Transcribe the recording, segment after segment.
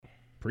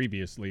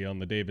Previously on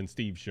the Dave and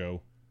Steve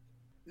show.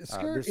 The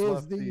skirt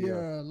is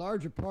the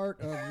larger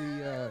part of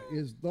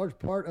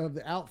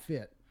the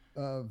outfit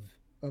of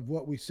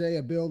what we say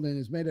a building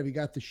is made of. You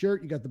got the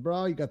shirt, you got the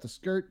bra, you got the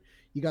skirt,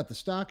 you got the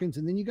stockings,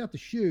 and then you got the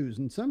shoes.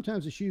 And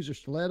sometimes the shoes are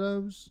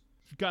stilettos.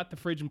 Got the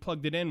fridge and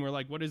plugged it in. We're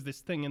like, what is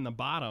this thing in the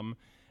bottom?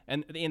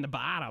 And in the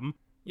bottom,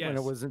 yes. When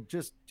it wasn't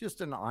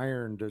just an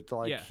iron to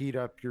heat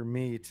up your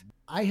meat.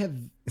 I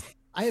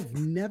have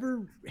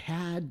never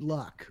had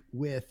luck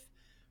with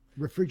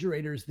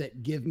refrigerators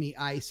that give me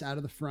ice out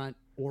of the front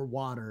or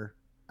water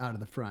out of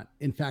the front.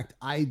 In fact,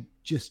 I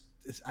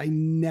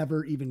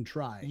never even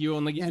try. You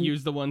only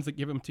use the ones that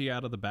give them to you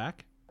out of the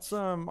back?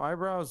 Some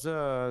eyebrows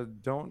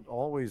don't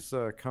always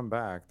come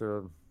back.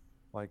 They're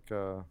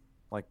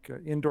like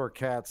indoor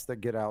cats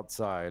that get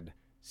outside.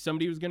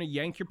 Somebody was going to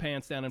yank your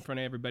pants down in front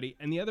of everybody.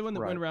 And the other one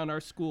that went around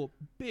our school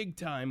big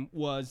time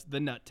was the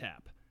nut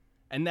tap.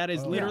 And that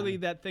is literally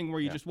that thing where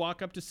you just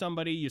walk up to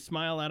somebody, you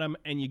smile at them,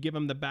 and you give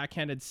them the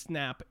backhanded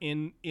snap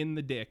in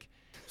the dick.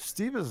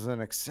 Steve is an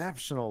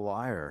exceptional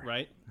liar.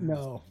 Right?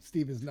 No,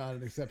 Steve is not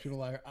an exceptional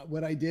liar.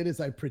 What I did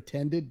is I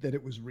pretended that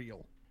it was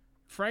real.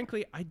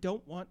 Frankly, I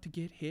don't want to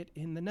get hit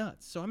in the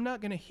nuts. So I'm not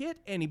going to hit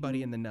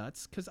anybody in the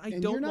nuts because I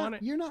don't want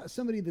to. You're not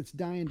somebody that's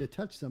dying to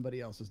touch somebody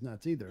else's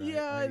nuts either.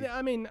 Yeah,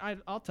 I mean,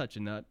 I'll touch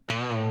a nut.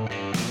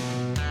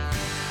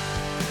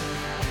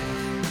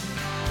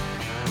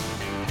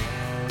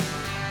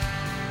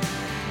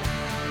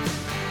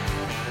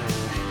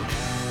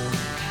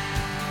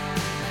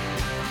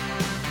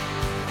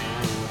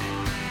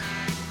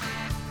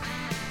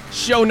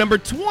 Show number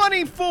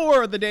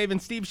 24 of the Dave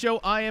and Steve Show.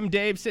 I am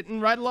Dave.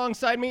 Sitting right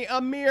alongside me, a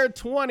mere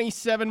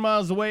 27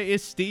 miles away,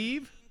 is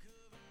Steve.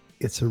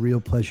 It's a real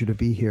pleasure to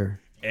be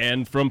here.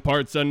 And from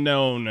parts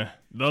unknown,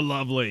 the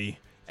lovely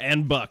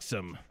and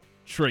buxom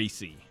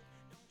Tracy.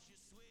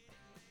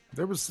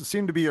 There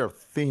seemed to be a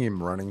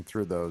theme running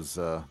through those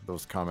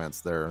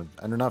comments there,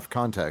 and enough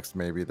context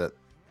maybe that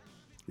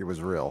it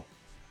was real.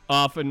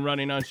 Off and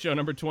running on show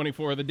number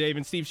 24 of the Dave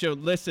and Steve Show.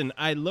 Listen,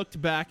 I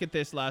looked back at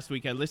this last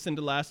week. I listened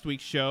to last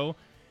week's show,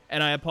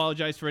 and I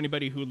apologize for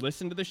anybody who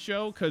listened to the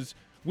show because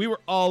we were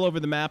all over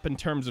the map in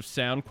terms of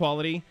sound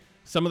quality.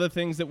 Some of the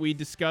things that we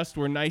discussed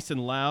were nice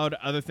and loud.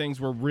 Other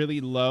things were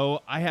really low.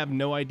 I have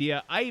no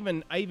idea. I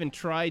even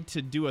tried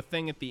to do a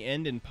thing at the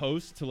end in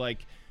post to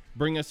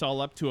bring us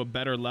all up to a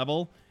better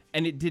level.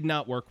 And it did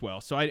not work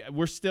well. So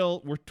we're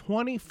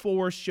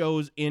 24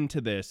 shows into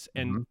this,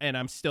 and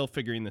I'm still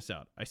figuring this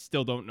out. I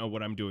still don't know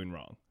what I'm doing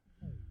wrong.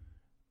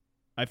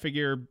 I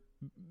figure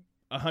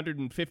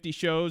 150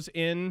 shows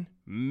in,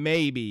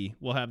 maybe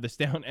we'll have this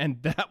down,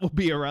 and that will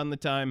be around the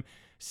time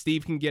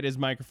Steve can get his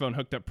microphone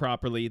hooked up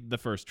properly the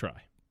first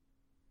try.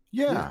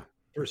 Yeah.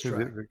 First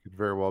try. It could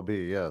very well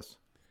be, yes.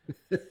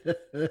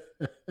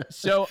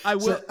 So I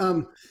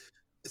will...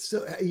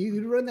 So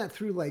you run that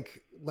through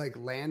like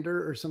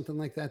Lander or something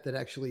like that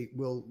actually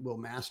will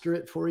master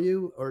it for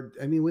you, or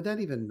I mean, would that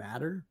even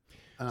matter?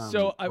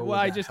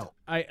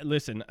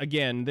 Listen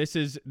again. This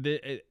is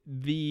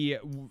the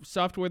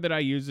software that I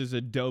use is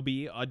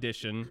Adobe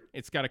Audition.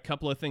 It's got a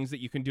couple of things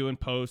that you can do in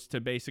post to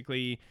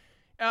basically.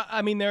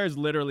 I mean, there is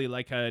literally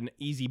like an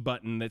easy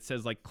button that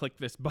says click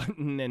this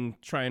button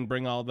and try and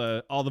bring all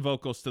the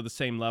vocals to the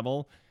same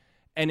level,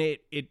 and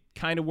it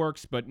kind of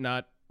works, but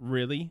not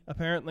really,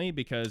 apparently,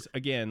 because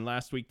again,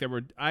 last week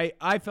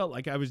I felt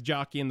like I was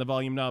jockeying the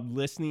volume knob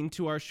listening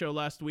to our show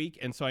last week,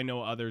 and so I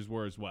know others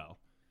were as well.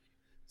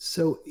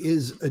 So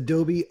is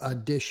Adobe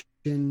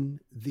Audition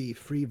the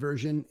free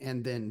version,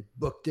 and then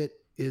Booked It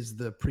is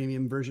the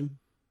premium version?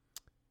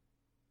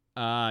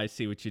 I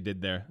see what you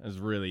did there. It was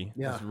really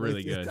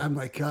good. I'm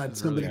like, God,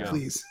 somebody really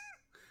please.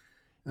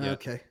 Yep.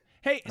 Okay.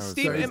 Hey,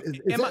 Steve,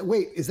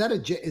 is that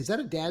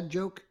a dad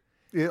joke?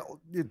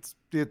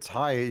 It's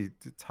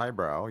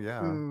highbrow,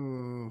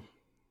 yeah.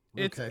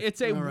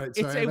 It's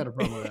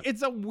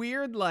a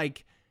weird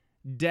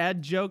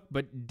dad joke,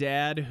 but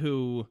dad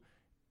who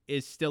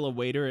is still a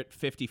waiter at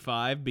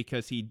 55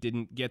 because he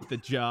didn't get the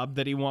job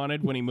that he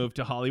wanted when he moved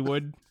to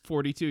Hollywood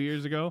 42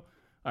 years ago.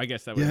 I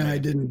guess that was I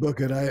didn't book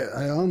it.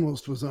 I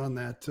almost was on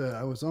that.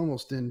 I was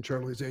almost in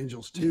Charlie's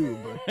Angels too,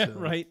 but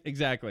right,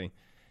 exactly.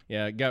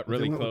 Yeah, it got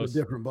really close. With a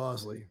different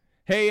Bosley.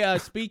 Hey,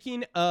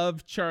 speaking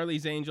of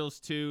Charlie's Angels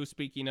 2,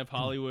 speaking of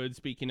Hollywood,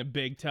 speaking of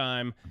big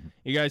time,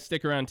 you guys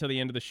stick around till the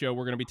end of the show.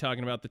 We're going to be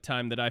talking about the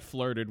time that I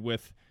flirted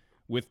with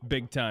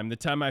big time, the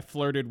time I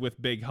flirted with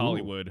big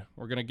Hollywood. Ooh.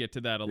 We're going to get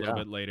to that a little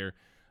bit later.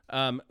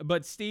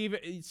 But Steve,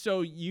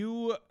 so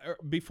you,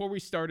 before we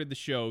started the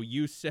show,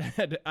 you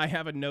said, I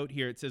have a note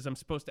here. It says, I'm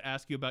supposed to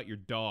ask you about your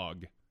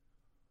dog.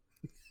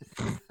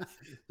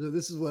 So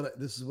this is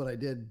what I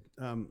did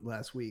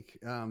last week.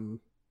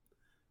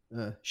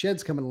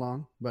 Shed's coming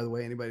along, by the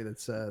way, anybody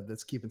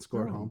that's keeping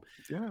score at home.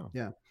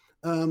 Yeah.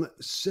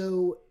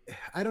 So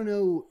I don't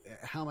know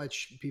how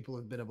much people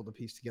have been able to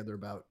piece together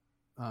about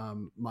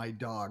my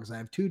dogs. I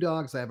have two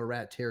dogs. I have a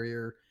rat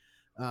terrier,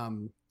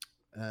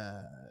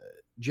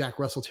 Jack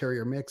Russell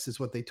Terrier mix is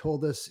what they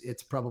told us.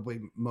 It's probably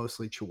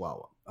mostly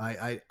Chihuahua.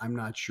 I'm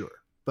not sure,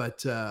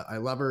 but I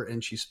love her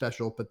and she's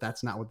special, but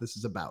that's not what this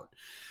is about.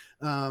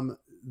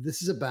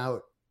 This is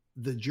about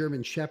the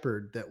German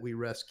Shepherd that we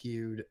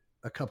rescued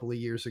a couple of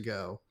years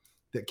ago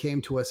that came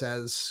to us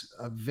as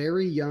a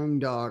very young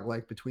dog,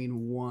 like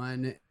between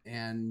 1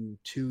 and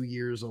 2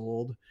 years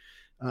old.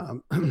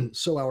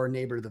 So our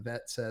neighbor, the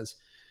vet, says,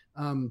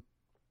 and,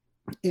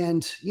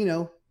 you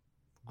know,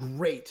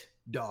 great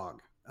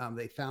dog.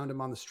 They found him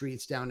on the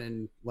streets down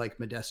in like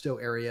Modesto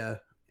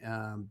area.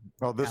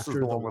 This is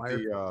the one with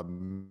the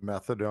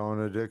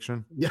methadone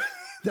addiction. Yeah,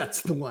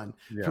 that's the one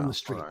from the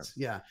streets.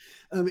 Right.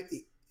 Yeah.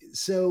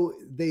 So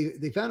they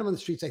found him on the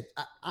streets.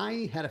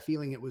 I had a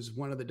feeling it was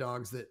one of the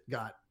dogs that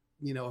got,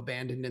 you know,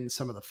 abandoned in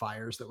some of the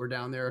fires that were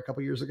down there a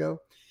couple years ago.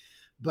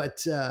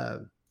 But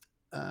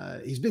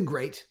he's been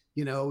great.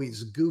 You know,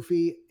 he's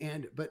goofy.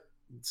 But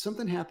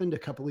something happened a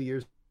couple of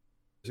years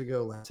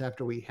ago,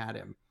 after we had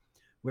him,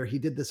 where he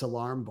did this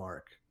alarm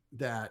bark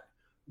that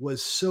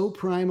was so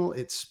primal.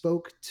 It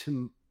spoke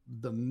to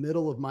the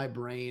middle of my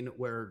brain,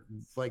 where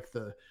like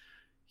the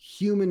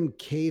human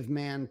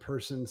caveman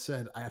person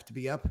said, I have to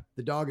be up.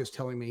 The dog is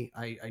telling me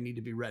I need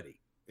to be ready.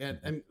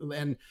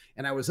 And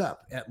I was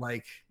up at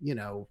like, you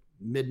know,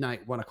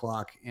 midnight, 1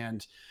 o'clock,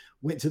 and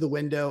went to the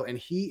window, and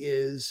he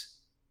is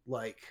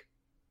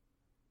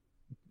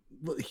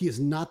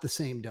not the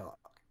same dog.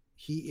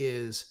 He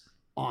is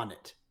on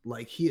it.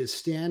 Like, he is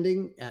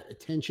standing at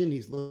attention.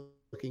 He's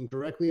looking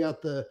directly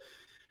out the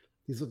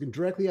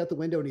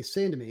window, and he's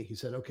saying to me, he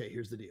said, okay,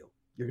 here's the deal.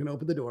 You're going to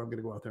open the door. I'm going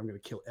to go out there. I'm going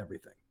to kill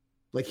everything.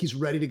 Like, he's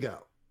ready to go,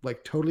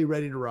 like totally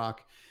ready to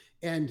rock.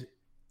 And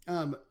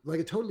like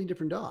a totally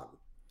different dog.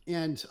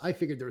 And I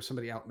figured there was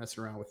somebody out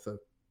messing around with the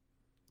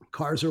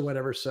cars or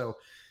whatever. So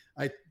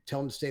I tell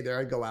him to stay there.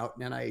 I go out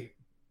and I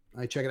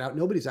check it out.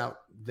 Nobody's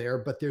out there,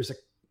 but there's a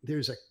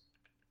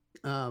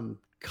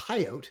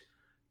coyote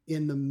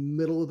in the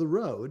middle of the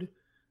road,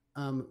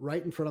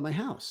 right in front of my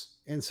house.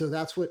 And so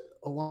that's what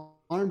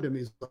alarmed him.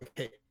 He's like,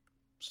 hey,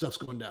 stuff's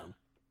going down,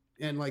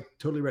 and like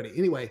totally ready.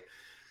 Anyway,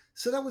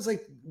 so that was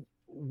like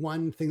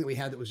one thing that we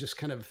had that was just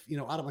kind of, you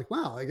know, out of like,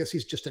 wow, I guess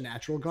he's just a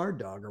natural guard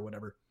dog or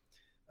whatever.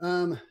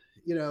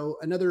 You know,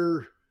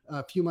 another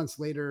few months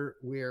later,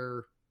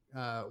 we're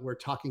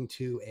talking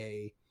to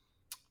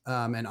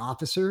an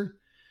officer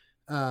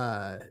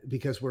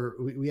because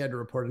we had to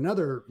report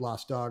another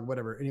lost dog,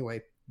 whatever.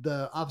 Anyway,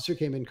 the officer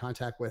came in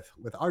contact with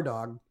our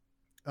dog,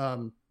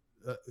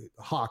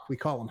 Hawk. We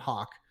call him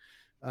Hawk.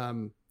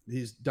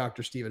 He's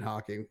Dr. Stephen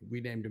Hawking.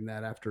 We named him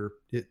that after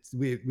it.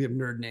 We have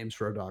nerd names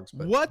for our dogs.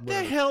 But what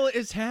the hell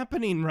is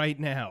happening right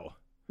now?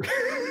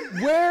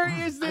 Where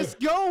is this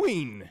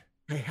going?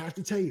 I have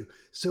to tell you.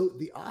 So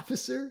the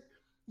officer.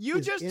 You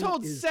just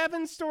told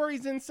 7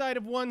 stories inside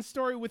of one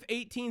story with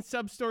 18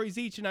 sub-stories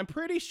each, and I'm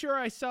pretty sure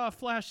I saw a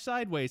flash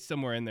sideways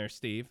somewhere in there,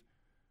 Steve.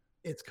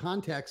 It's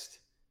context.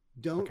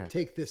 Don't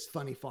take this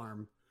funny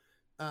farm.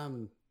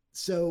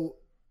 So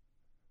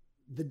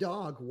the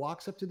dog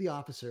walks up to the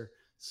officer,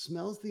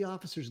 smells the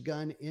officer's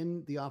gun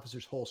in the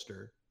officer's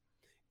holster,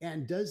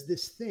 and does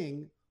this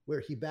thing where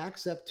he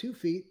backs up 2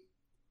 feet,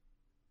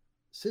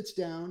 sits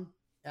down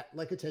at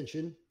like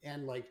attention,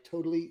 and like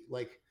totally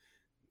like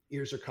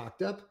ears are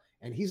cocked up.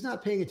 And he's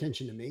not paying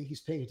attention to me.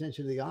 He's paying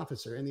attention to the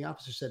officer. And the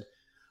officer said,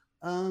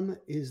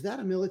 is that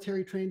a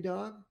military trained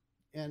dog?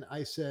 And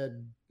I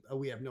said, oh,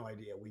 we have no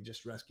idea. We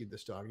just rescued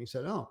this dog. And he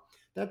said, oh,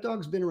 that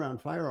dog's been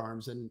around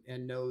firearms and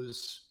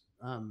knows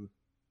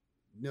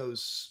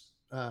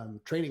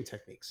training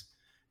techniques.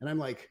 And I'm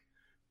like,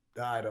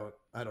 I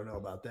don't know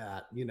about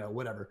that, you know,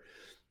 whatever.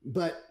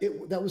 But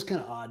that was kind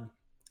of odd.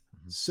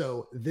 Mm-hmm.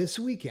 So this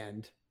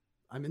weekend,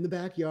 I'm in the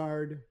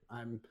backyard.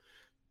 I'm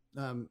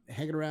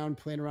hanging around,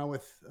 playing around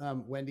with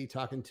Wendy,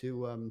 talking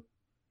to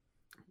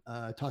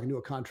a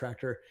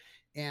contractor,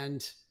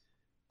 and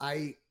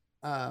I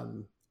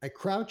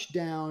crouch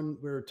down.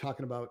 We were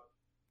talking about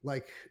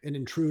like an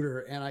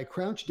intruder, and I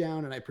crouch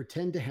down and I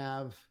pretend to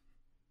have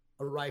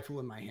a rifle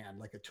in my hand,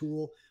 like a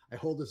tool. I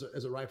hold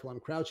as a rifle. I'm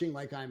crouching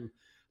like I'm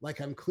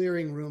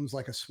clearing rooms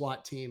like a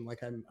SWAT team,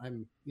 like I'm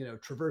you know,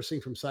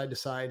 traversing from side to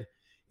side.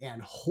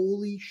 And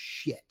holy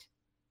shit,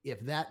 if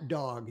that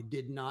dog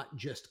did not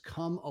just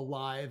come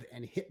alive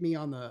and hit me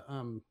on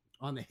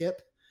the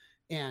hip,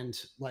 and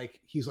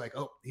like, he's like,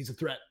 oh, he's a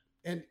threat.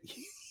 And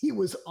he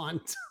was on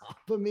top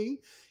of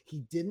me. He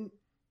didn't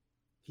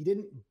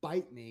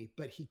bite me,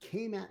 but he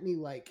came at me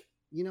like,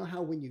 you know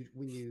how when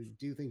you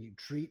do things,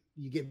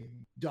 you give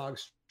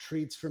dogs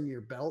treats from your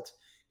belt.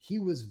 He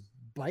was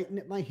biting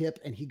at my hip,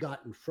 and he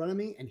got in front of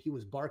me, and he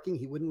was barking.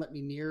 He wouldn't let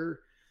me near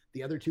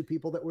the other 2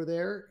 people that were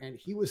there. And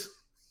he was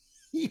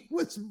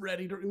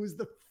ready to, it was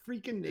the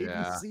freaking Navy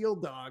SEAL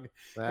dog.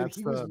 And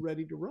he was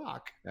ready to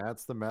rock.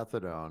 That's the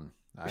methadone.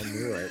 I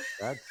knew it.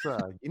 That's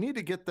you need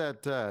to get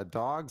that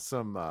dog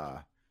some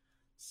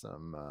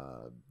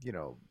you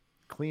know,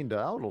 cleaned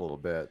out a little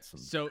bit.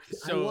 So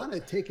I want to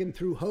take him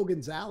through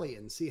Hogan's Alley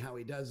and see how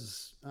he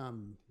does.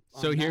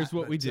 So here's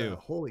what we do.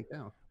 Holy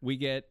cow. We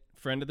get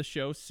friend of the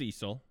show,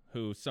 Cecil,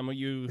 who some of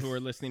you who are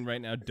listening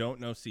right now don't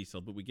know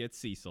Cecil, but we get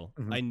Cecil.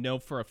 Mm-hmm. I know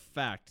for a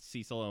fact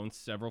Cecil owns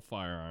several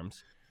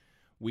firearms.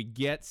 We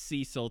get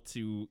Cecil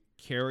to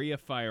carry a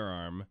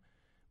firearm.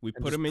 We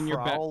put him in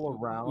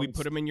We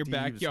put him in your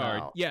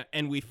backyard. House. Yeah,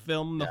 and we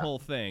film the whole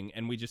thing,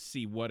 and we just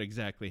see what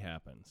exactly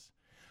happens.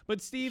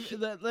 But Steve,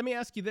 let me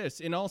ask you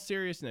this: in all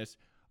seriousness,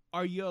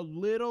 are you a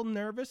little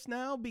nervous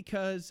now?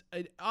 Because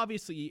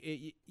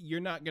obviously you're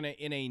not going to,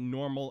 in a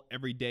normal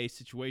everyday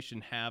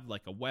situation, have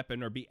like a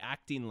weapon or be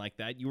acting like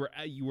that. You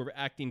were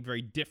acting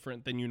very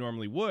different than you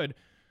normally would.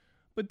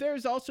 But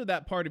there's also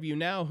that part of you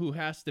now who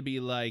has to be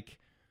like,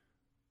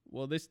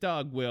 well, this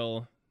dog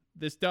will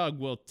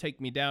take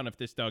me down if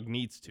this dog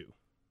needs to.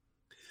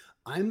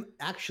 I'm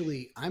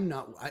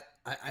not.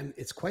 I'm.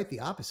 It's quite the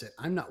opposite.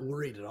 I'm not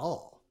worried at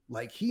all.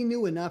 Like, he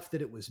knew enough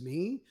that it was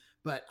me.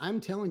 But I'm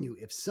telling you,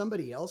 if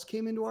somebody else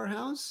came into our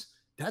house,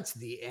 that's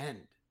the end.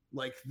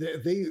 Like,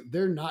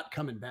 they're not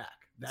coming back.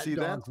 That's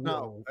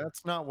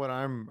not what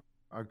I'm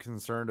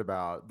concerned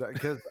about,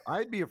 because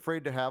I'd be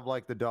afraid to have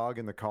like the dog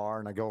in the car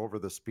and I go over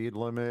the speed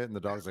limit and the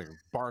dog's like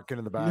barking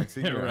in the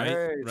backseat.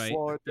 Hey,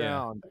 slow it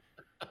down.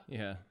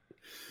 Yeah.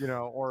 You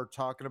know, or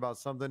talking about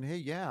something. Hey,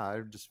 yeah,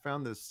 I just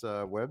found this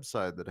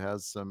website that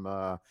has some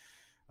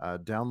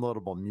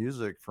downloadable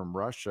music from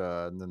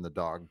Russia, and then the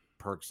dog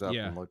perks up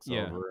and looks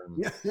over,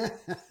 and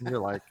you're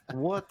like,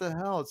 what the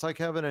hell? It's like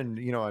having a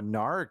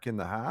narc in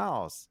the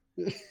house.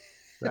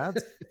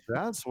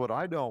 That's what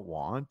I don't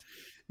want.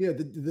 Yeah,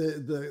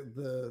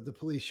 the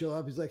police show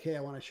up. He's like, hey, I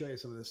want to show you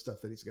some of this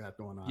stuff that he's got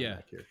going on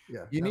back here.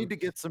 Yeah, you need to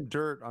get some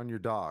dirt on your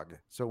dog,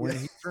 so when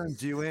he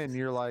turns you in,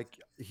 you're like,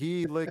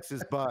 he licks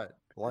his butt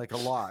like a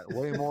lot,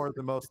 way more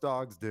than most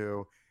dogs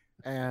do,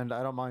 and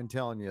I don't mind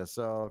telling you.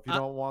 So if you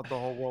don't want the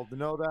whole world to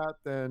know that,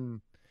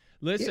 then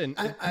listen,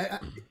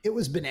 it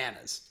was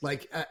bananas.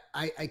 Like,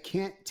 I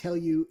can't tell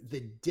you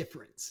the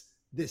difference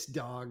this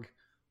dog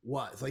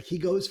was. Like, he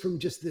goes from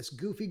just this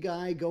goofy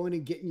guy going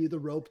and getting you the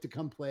rope to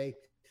come play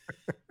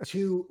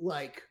to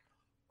like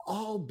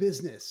all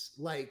business.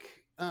 Like,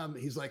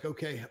 he's like,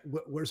 okay,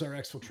 where's our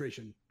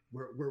exfiltration?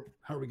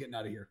 How are we getting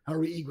out of here? How are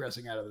we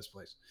egressing out of this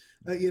place?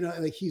 Like,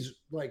 he's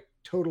like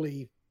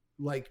totally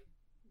like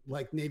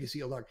Navy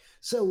SEAL dog.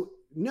 So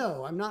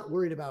no, I'm not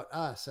worried about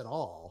us at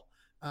all.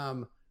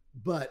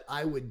 But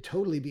I would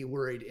totally be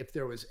worried if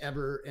there was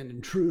ever an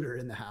intruder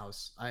in the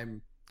house.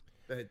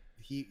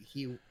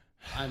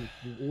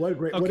 What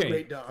a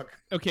great dog.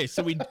 Okay,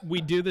 so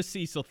we do the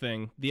Cecil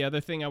thing. The other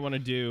thing I want to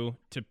do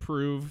to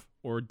prove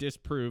or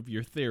disprove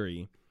your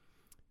theory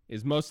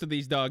is most of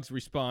these dogs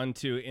respond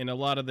to, in a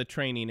lot of the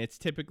training, it's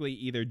typically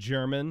either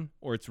German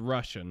or it's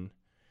Russian.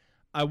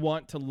 I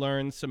want to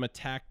learn some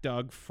attack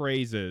dog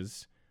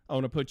phrases. I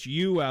want to put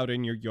you out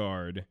in your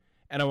yard,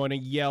 and I want to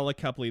yell a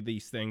couple of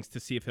these things to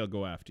see if he'll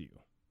go after you.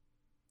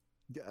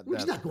 Yeah,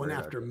 he's not going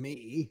after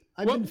me.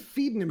 I've been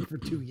feeding him for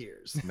 2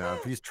 years. No,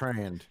 if he's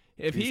trained.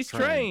 If he's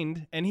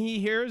trained and he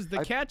hears the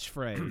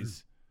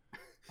catchphrase.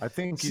 I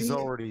think he's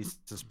already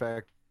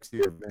suspects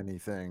you of many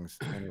things.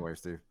 Anyway,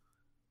 Steve.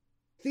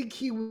 I think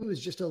he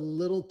was just a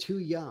little too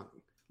young.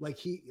 Like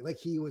he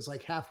was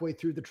like halfway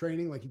through the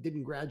training, like he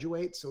didn't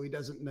graduate, so he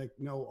doesn't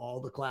know all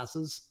the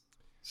classes.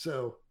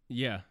 So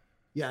yeah,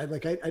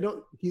 like I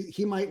don't.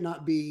 He might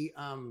not be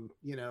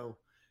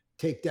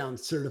takedown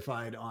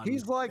certified on.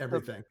 He's like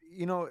everything.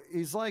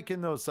 He's like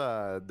in those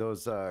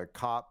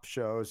cop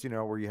shows,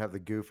 where you have the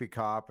goofy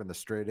cop and the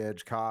straight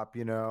edge cop,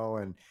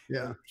 and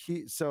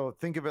so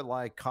think of it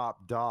like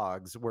Cop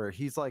Dogs, where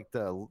he's like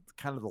the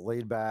kind of the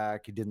laid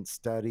back. He didn't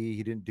study,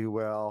 he didn't do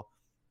well,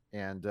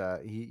 and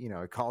he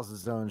calls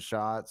his own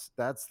shots.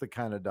 That's the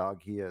kind of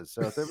dog he is.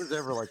 So if there was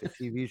ever like a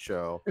TV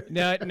show,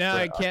 now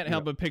I can't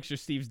help but picture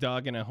Steve's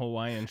dog in a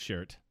Hawaiian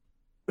shirt.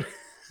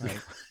 Like,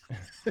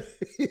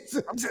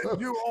 I'm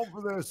getting you all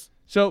for this.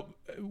 So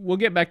we'll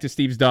get back to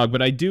Steve's dog,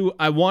 but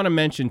I want to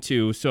mention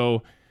too.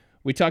 So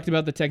we talked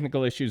about the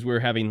technical issues we were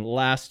having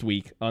last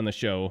week on the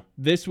show.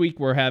 This week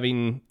we're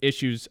having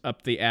issues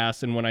up the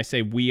ass, and when I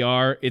say we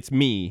are, it's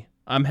me.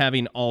 I'm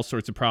having all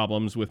sorts of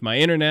problems with my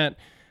internet,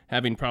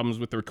 having problems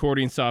with the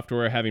recording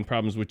software, having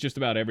problems with just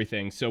about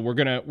everything. So we're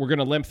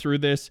gonna limp through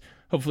this.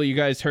 Hopefully you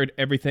guys heard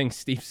everything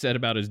Steve said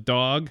about his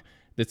dog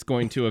that's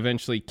going to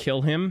eventually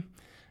kill him.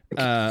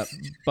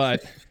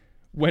 But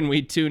when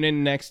we tune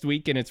in next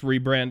week and it's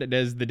rebranded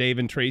as the Dave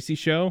and Tracy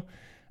Show,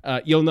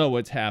 you'll know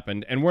what's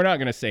happened. And we're not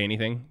going to say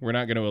anything. We're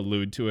not going to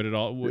allude to it at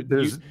all.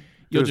 There's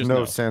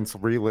no sense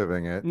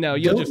reliving it. No,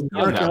 you'll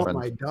knock out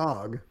my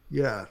dog.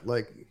 Yeah,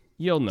 like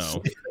you'll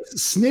know.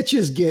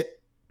 Snitches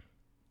get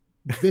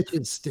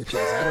bitches stitches.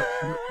 I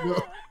don't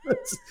know.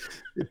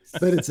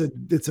 But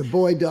it's a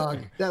boy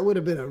dog. That would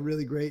have been a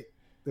really great.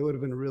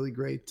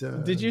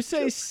 Did you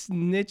say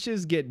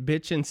snitches get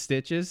bitch and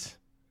stitches?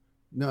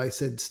 No, I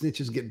said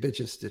snitches get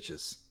bitches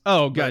stitches.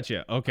 Oh,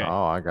 gotcha. Okay.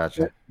 Oh, I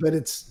gotcha. But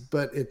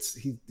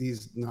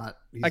he's not.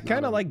 I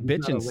kind of like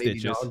bitch and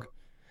stitches.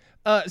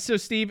 So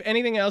Steve,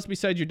 anything else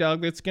besides your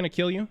dog that's going to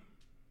kill you?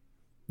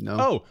 No.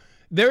 Oh,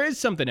 there is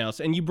something else.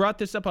 And you brought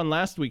this up on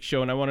last week's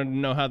show, and I wanted to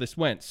know how this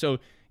went. So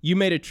you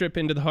made a trip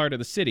into the heart of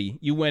the city.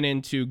 You went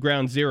into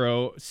Ground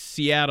Zero,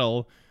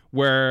 Seattle,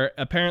 where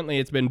apparently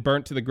it's been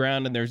burnt to the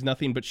ground and there's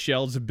nothing but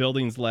shells of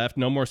buildings left.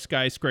 No more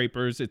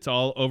skyscrapers. It's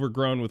all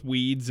overgrown with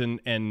weeds and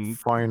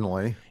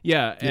finally,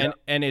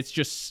 and it's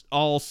just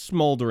all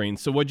smoldering.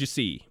 So what'd you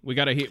see? We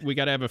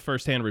gotta have a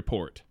firsthand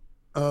report.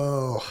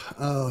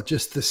 Oh,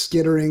 just the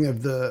skittering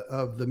of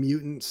the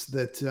mutants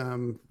that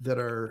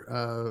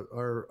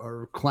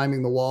are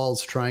climbing the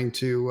walls, trying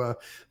to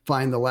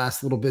find the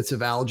last little bits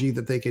of algae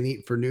that they can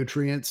eat for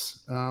nutrients.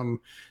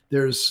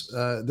 There's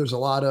a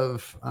lot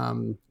of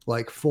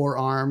like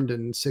 4-armed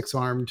and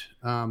 6-armed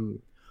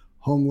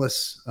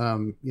homeless,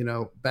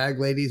 bag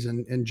ladies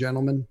and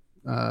gentlemen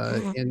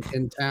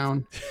in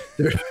town.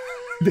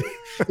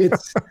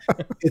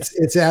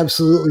 It's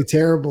absolutely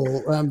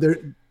terrible.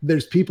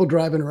 There's people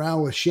driving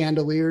around with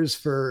chandeliers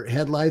for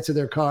headlights of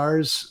their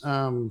cars.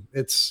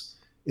 It's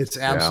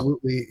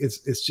absolutely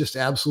it's just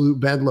absolute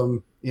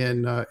bedlam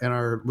in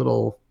our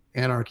little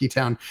anarchy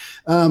town.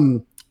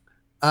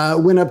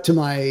 Went up to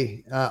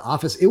my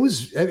office. It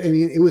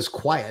was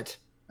quiet.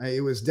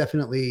 It was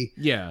definitely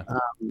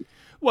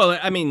well,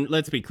 I mean,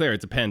 let's be clear.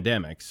 It's a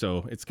pandemic,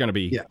 so it's going to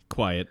be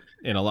quiet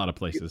in a lot of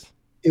places.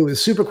 It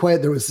was super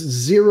quiet. There was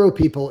 0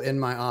 people in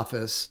my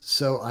office,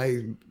 so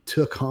I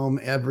took home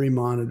every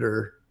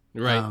monitor.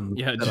 Right.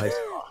 That I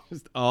saw.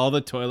 Just all the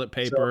toilet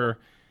paper.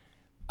 So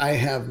I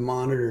have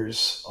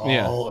monitors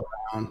all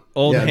around.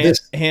 Old hand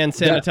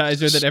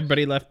sanitizer that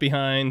everybody left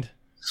behind.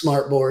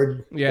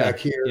 Smartboard back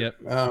here. Yep.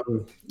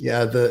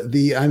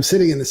 I'm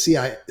sitting in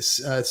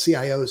the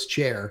CIO's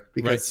chair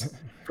because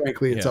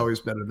frankly, it's always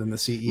better than the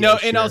CEO. No,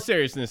 chair. In all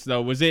seriousness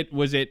though, was it,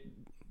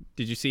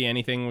 did you see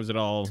anything? Was it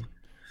all?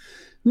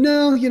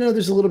 No,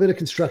 there's a little bit of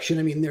construction.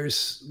 I mean,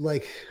 there's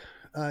like,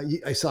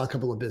 I saw a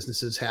couple of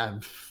businesses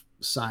have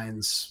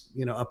signs,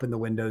 up in the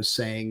windows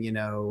saying,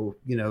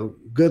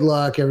 good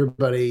luck,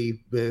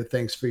 everybody.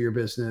 Thanks for your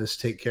business.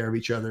 Take care of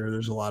each other.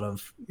 There's a lot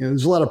of,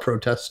 there's a lot of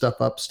protest stuff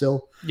up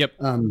still. Yep.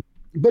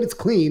 But it's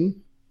clean.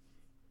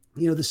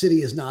 The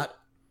city is not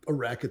a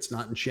wreck. It's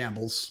not in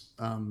shambles.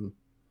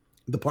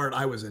 The part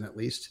I was in, at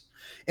least.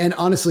 And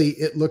honestly,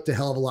 it looked a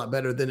hell of a lot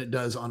better than it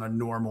does on a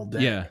normal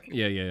day.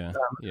 Yeah.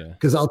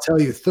 Because I'll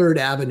tell you, Third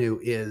Avenue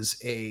is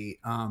a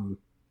hell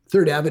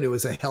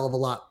of a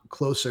lot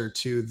closer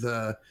to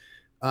the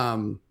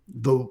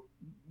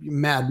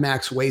Mad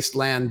Max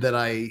wasteland that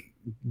I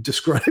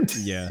described at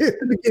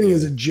the beginning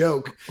as a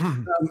joke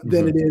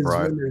than it is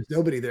when there's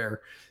nobody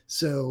there.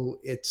 So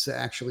it's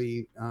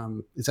actually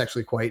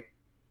quite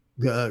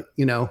the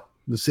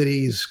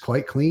city's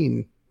quite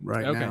clean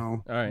right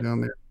now. All right.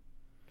 Down there.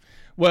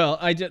 Well,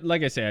 I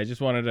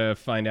just wanted to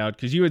find out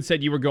because you had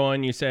said you were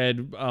going. You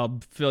said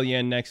I'll fill you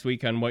in next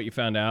week on what you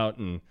found out,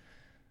 and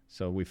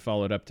so we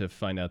followed up to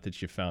find out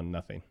that you found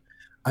nothing.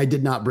 I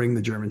did not bring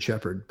the German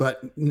Shepherd,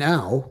 but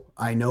now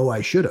I know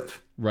I should have.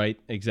 Right,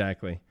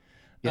 exactly.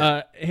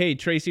 Yeah. Hey,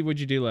 Tracy, what'd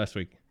you do last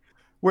week?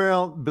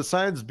 Well,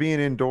 besides being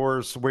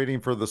indoors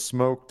waiting for the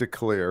smoke to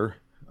clear,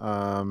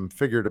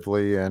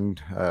 figuratively and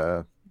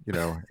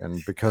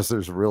and because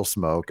there's real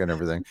smoke and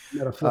everything.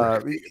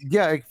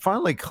 It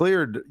finally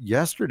cleared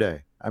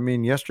yesterday. I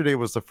mean, yesterday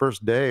was the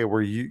first day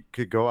where you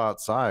could go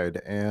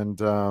outside,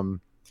 and I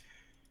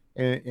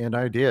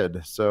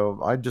did. So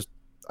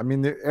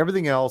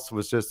everything else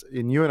was just,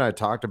 and you and I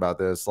talked about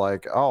this,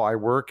 like, oh, I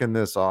work in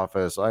this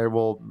office.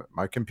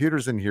 My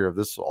computer's in here.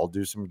 I'll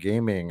do some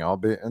gaming.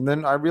 And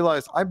then I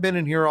realized I've been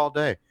in here all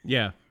day.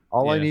 Yeah.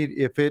 I need,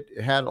 if it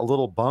had a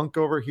little bunk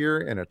over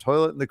here and a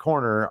toilet in the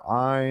corner,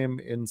 I'm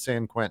in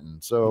San Quentin.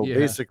 So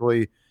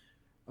basically,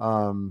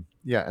 and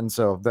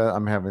so that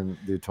I'm having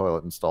the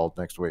toilet installed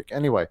next week.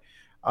 Anyway,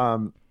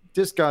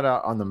 just got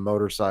out on the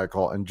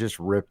motorcycle and just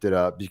ripped it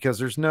up because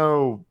there's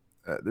no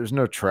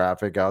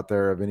traffic out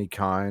there of any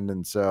kind.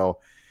 And so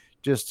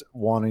just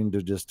wanting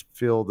to just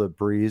feel the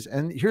breeze.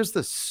 And here's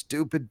the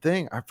stupid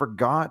thing. I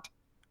forgot.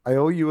 I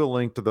owe you a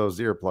link to those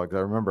earplugs. I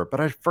remember, but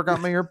I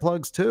forgot my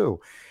earplugs too.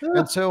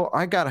 And so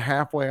I got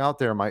halfway out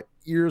there. My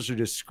ears are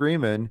just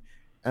screaming.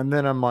 And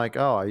then I'm like,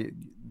 I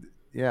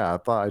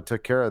thought I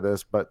took care of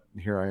this, but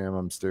here I am.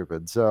 I'm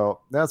stupid. So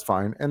that's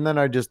fine. And then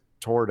I just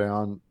tore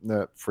down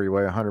the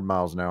freeway 100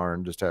 miles an hour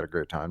and just had a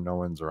great time. No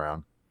one's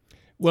around.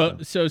 Well,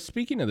 so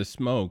speaking of the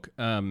smoke,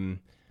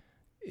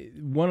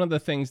 one of the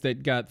things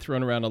that got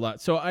thrown around a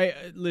lot. So I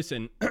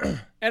listen,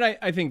 and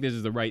I think this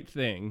is the right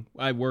thing.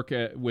 I work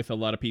with a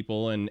lot of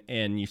people,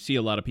 and you see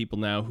a lot of people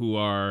now who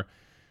are,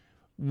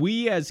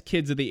 we as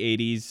kids of the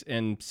 80s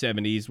and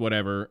 70s,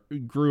 whatever,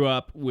 grew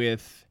up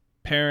with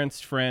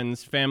parents,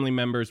 friends, family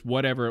members,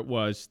 whatever it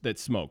was that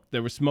smoked.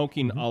 There was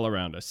smoking all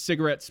around us,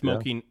 cigarette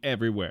smoking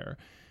everywhere.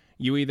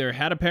 You either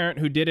had a parent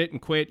who did it and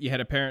quit, you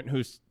had a parent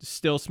who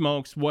still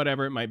smokes,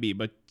 whatever it might be,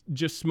 but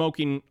just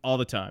smoking all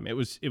the time. It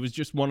was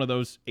just one of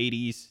those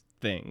 80s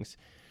things.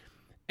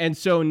 And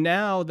so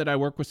now that I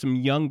work with some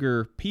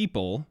younger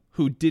people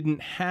who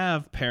didn't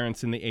have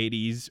parents in the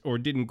 80s or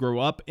didn't grow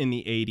up in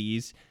the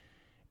 80s,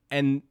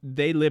 and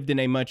they lived in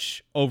a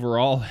much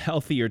overall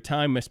healthier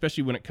time,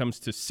 especially when it comes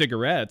to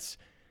cigarettes,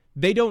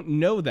 they don't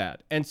know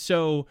that. And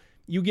so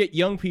you get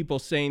young people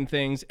saying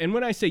things. And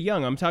when I say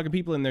young, I'm talking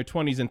people in their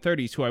 20s and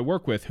 30s who I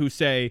work with who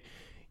say,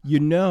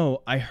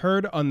 I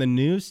heard on the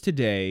news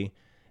today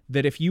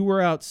that if you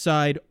were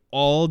outside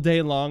all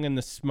day long in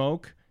the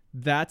smoke,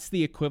 that's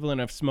the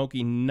equivalent of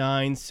smoking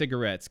 9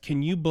 cigarettes.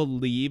 Can you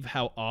believe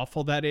how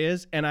awful that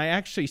is? And I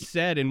actually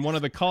said in one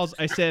of the calls,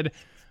 I said,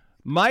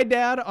 my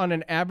dad on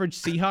an average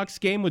Seahawks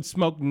game would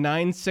smoke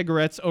 9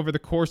 cigarettes over the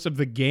course of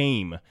the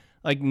game.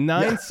 Like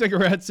 9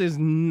 cigarettes is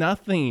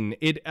nothing.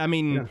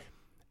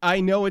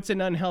 I know it's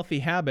an unhealthy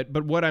habit,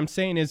 but what I'm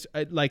saying is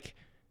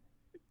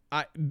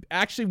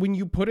actually, when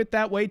you put it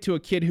that way to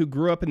a kid who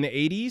grew up in the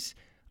 80s,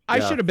 I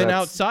should have been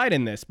outside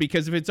in this,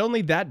 because if it's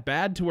only that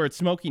bad to where it's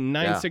smoking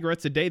 9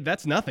 cigarettes a day,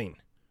 that's nothing.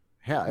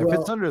 Yeah, if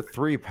it's under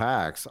 3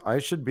 packs, I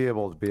should be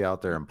able to be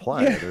out there and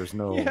play. There's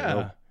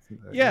no...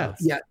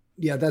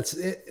 Yeah, that's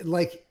it.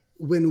 Like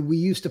when we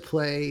used to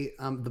play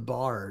the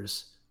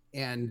bars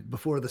and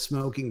before the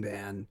smoking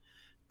ban,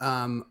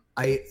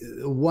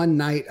 one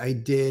night I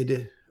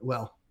did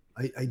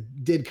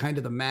kind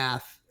of the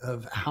math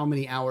of how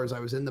many hours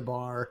I was in the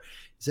bar.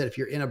 It said if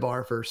you're in a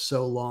bar for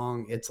so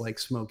long, it's like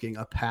smoking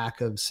a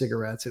pack of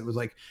cigarettes. It was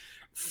like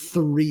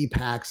 3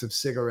 packs of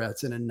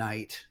cigarettes in a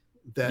night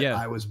that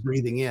I was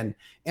breathing in,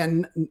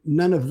 and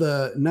none of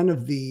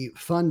the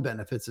fun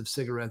benefits of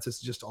cigarettes.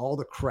 It's just all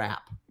the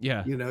crap.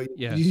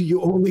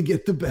 You only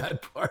get the bad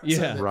parts.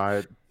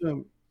 Right.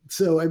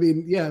 So I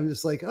mean, I'm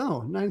just like,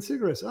 9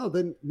 cigarettes. Oh,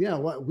 then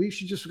we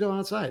should just go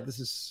outside. We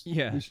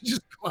should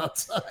just go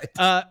outside.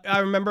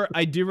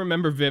 I do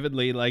remember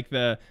vividly,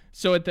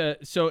 so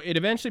it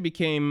eventually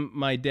became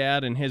my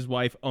dad and his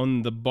wife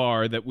owned the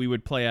bar that we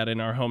would play at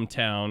in our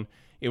hometown.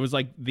 It was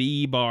like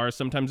the bar.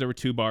 Sometimes there were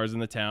 2 bars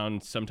in the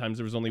town. Sometimes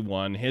there was only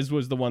one. His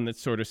was the one that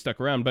sort of stuck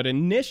around. But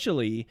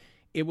initially,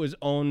 it was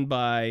owned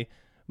by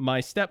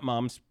my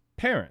stepmom's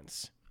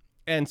parents.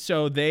 And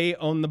so they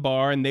owned the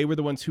bar, and they were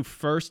the ones who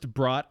first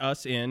brought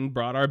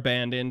our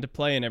band in to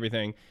play and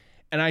everything.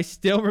 And I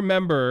still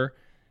remember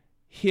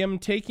him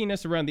taking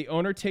us around, the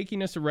owner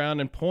taking us around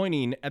and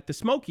pointing at the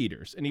smoke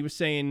eaters. And he was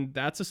saying,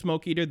 that's a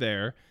smoke eater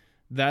there.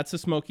 That's a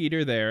smoke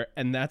eater there,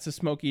 and that's a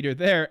smoke eater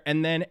there.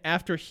 And then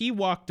after he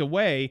walked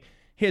away,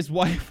 his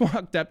wife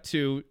walked up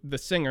to the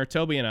singer,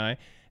 Toby, and I,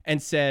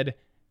 and said,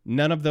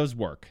 none of those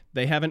work.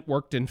 They haven't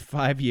worked in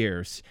 5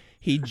 years.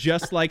 He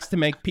just likes to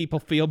make people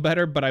feel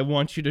better, but I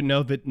want you to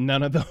know that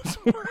none of those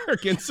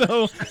work. And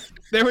so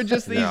there were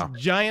just these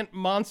giant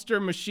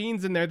monster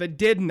machines in there that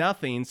did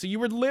nothing. So you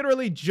were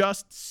literally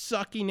just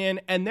sucking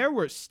in. And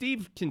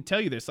Steve can tell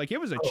you this, like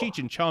it was a Cheech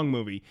and Chong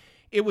movie.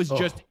 It was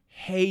just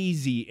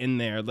hazy in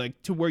there,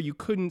 like to where you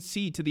couldn't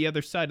see to the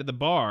other side of the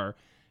bar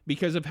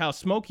because of how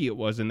smoky it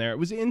was in there. It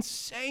was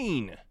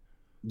insane.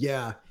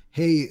 Yeah.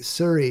 Hey,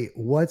 Surrey,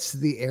 what's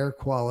the air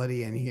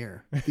quality in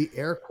here? The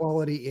air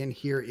quality in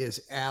here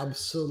is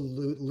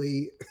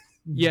absolutely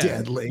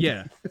deadly.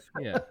 Yeah.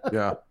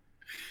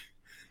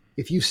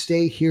 If you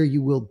stay here,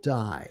 you will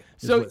die.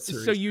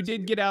 So you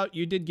did get out,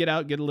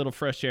 get a little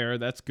fresh air.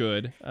 That's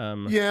good. I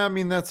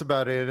mean, that's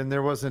about it. And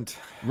there wasn't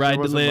ride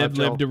to live,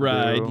 live to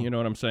ride. You know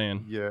what I'm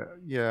saying?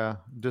 Yeah.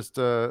 Just,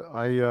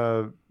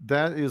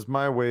 that is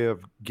my way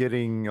of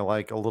getting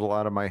like a little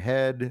out of my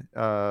head,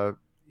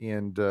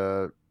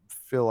 and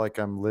feel like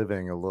I'm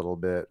living a little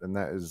bit. And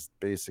that is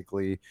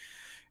basically,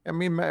 I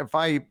mean, if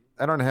I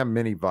don't have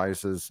many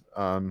vices,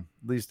 at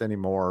least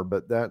anymore,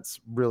 but that's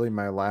really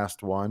my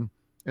last one.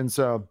 And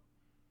so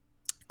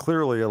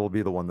clearly it'll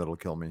be the one that'll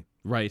kill me.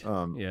 Right.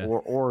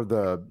 Or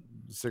the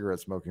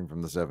cigarette smoking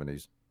from the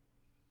 70s.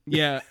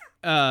 Yeah.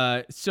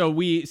 So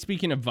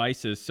speaking of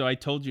vices, so I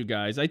told you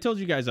guys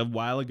a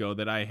while ago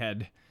that I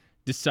had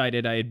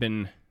decided I had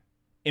been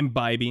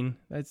imbibing.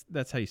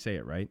 That's how you say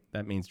it, right?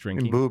 That means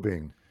drinking.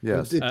 Imbibing.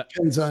 Yes. It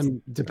depends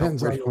on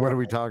what are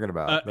we talking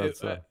about?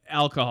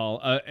 Alcohol.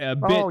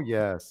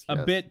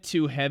 A bit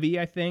too heavy,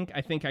 I think.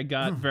 I think I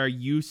got very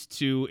used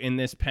to, in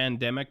this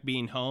pandemic,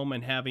 being home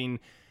and having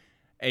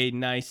a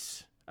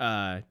nice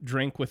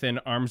drink within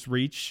arm's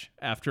reach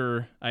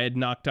after I had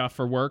knocked off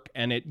for work,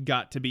 and it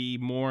got to be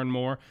more and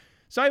more.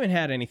 So I haven't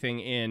had anything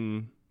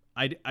in,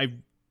 I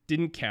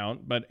didn't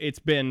count, but it's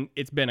been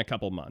a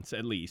couple months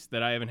at least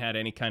that I haven't had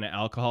any kind of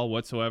alcohol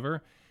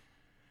whatsoever.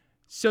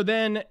 So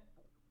then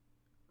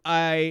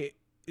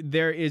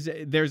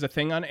there's a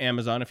thing on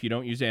Amazon. If you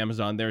don't use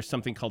Amazon, there's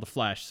something called a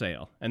flash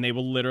sale, and they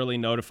will literally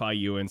notify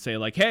you and say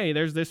like, hey,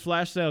 there's this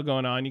flash sale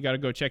going on. You got to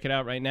go check it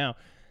out right now.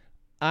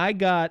 I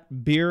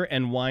got beer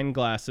and wine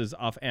glasses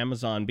off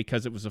Amazon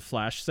because it was a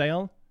flash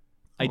sale.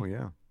 I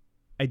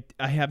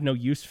have no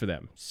use for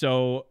them.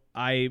 So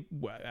I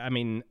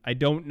mean, I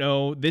don't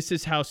know. This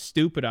is how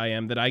stupid I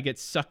am that I get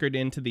suckered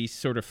into these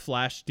sort of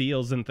flash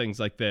deals and things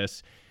like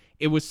this.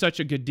 It was such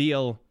a good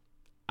deal,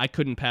 I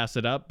couldn't pass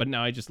it up, but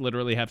now I just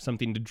literally have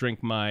something to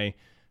drink my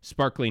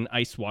sparkling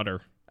ice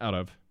water out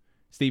of.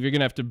 Steve, you're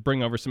going to have to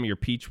bring over some of your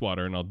peach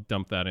water and I'll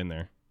dump that in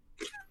there.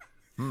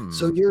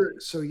 So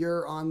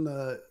you're on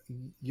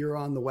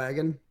the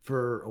wagon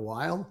for a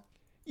while?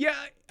 Yeah,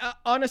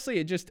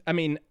 honestly, I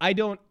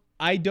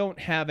I don't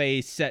have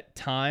a set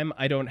time.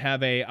 I don't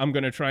have I'm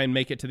going to try and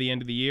make it to the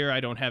end of the year. I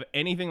don't have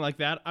anything like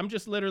that. I'm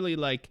just literally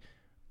like,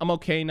 I'm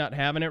okay not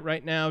having it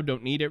right now.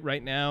 Don't need it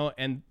right now.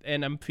 And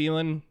I'm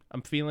feeling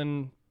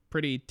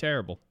pretty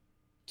terrible.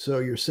 So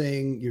you're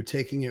saying you're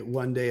taking it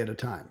one day at a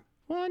time.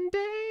 One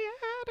day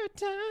at a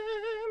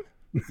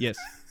time. Yes.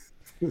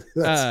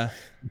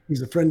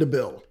 He's a friend of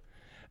Bill.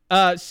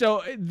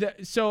 So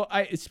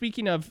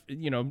speaking of,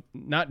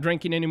 not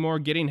drinking anymore,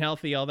 getting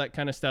healthy, all that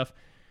kind of stuff.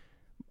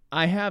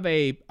 I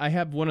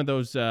have one of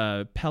those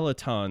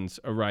Pelotons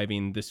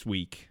arriving this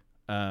week.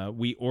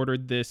 We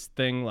ordered this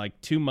thing like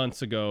 2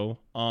 months ago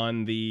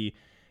I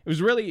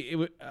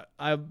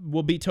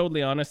will be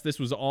totally honest. This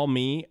was all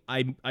me.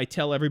 I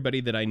tell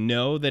everybody that I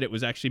know that it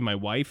was actually my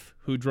wife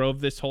who drove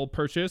this whole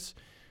purchase,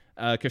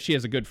 because she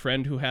has a good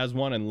friend who has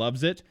one and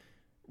loves it.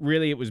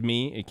 Really, it was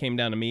me. It came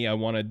down to me. I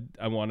wanted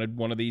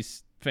one of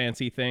these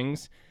fancy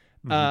things.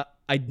 Mm-hmm.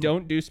 I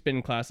don't do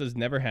spin classes.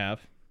 Never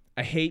have.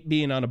 I hate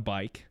being on a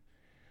bike.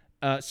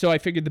 So I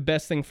figured the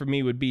best thing for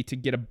me would be to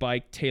get a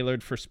bike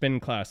tailored for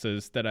spin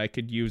classes that I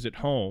could use at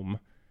home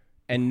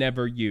and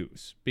never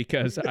use,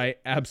 because I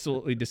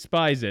absolutely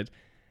despise it.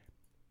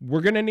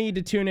 We're going to need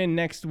to tune in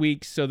next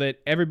week, so that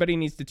everybody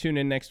needs to tune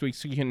in next week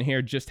so you can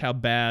hear just how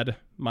bad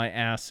my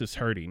ass is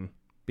hurting,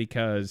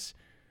 because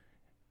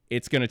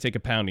it's going to take a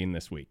pounding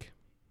this week.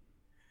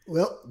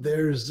 Well,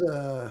 there's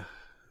a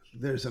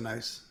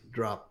nice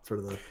drop for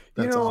the...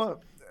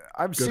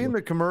 I've seen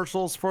the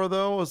commercials for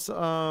those.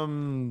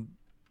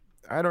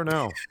 I don't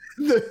know.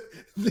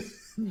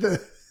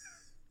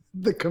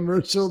 the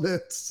commercial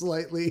that's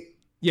slightly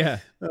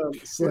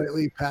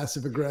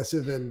passive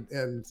aggressive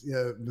and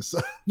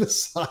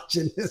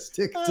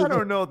misogynistic. I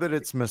don't know that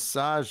it's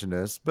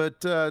misogynist,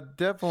 but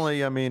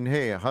definitely. I mean,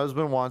 hey, a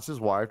husband wants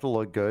his wife to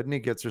look good, and he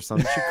gets her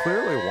something. She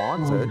clearly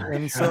wants it,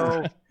 and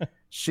so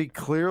she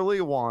clearly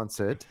wants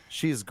it.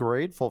 She's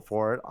grateful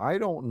for it. I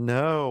don't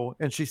know,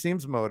 and she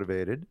seems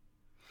motivated.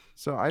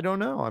 So I don't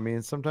know. I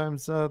mean,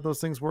 sometimes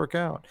those things work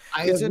out.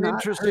 It's an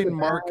interesting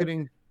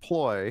marketing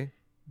ploy,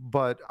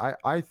 but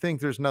I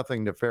think there's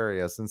nothing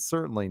nefarious and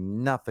certainly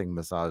nothing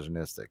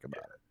misogynistic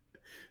about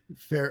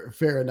it.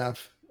 Fair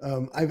enough.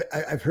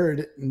 I've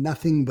heard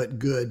nothing but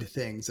good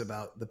things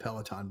about the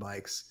Peloton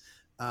bikes.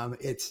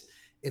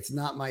 It's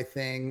not my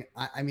thing.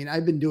 I mean,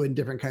 I've been doing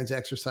different kinds of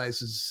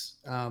exercises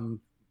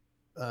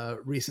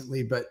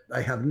recently, but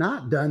I have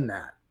not done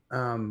that.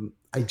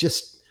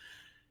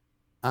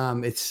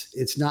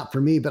 It's not for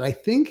me, but I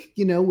think,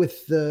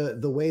 with the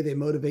way they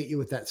motivate you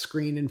with that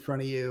screen in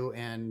front of you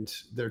and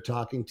they're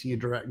talking to you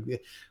directly,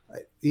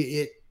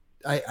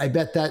 I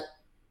bet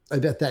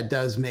that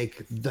does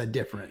make the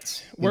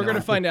difference. We're going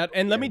to find out.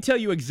 And let me tell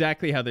you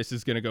exactly how this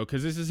is going to go,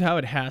 because this is how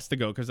it has to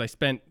go, because I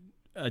spent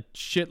a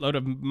shitload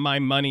of my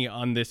money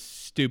on this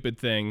stupid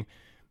thing.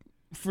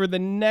 For the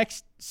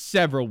next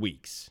several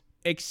weeks,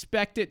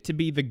 expect it to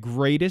be the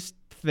greatest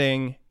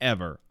thing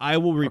ever. I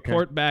will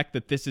report back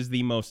that this is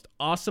the most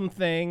awesome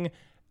thing.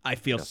 I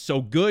feel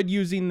so good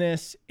using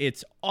this.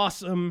 It's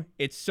awesome.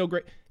 It's so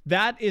great.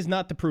 That is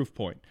not the proof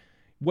point.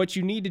 What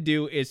you need to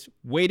do is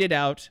wait it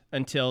out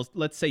until,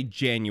 let's say,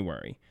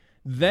 January.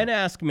 Then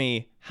ask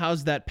me,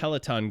 how's that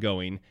Peloton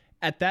going?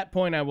 At that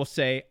point, I will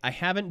say, I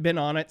haven't been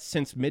on it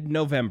since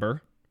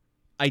mid-November.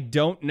 I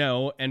don't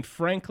know. And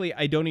frankly,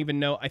 I don't even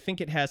know. I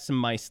think it has some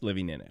mice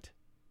living in it.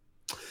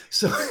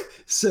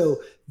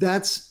 So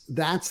that's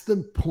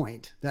the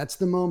point. That's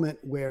the moment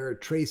where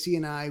Tracy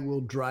and I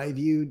will drive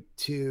you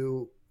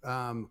to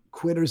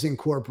Quitters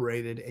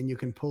Incorporated, and you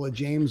can pull a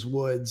James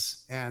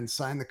Woods and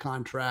sign the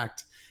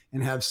contract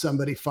and have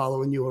somebody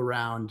following you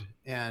around.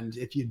 And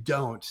if you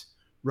don't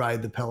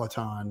ride the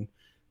Peloton,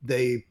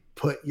 they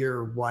put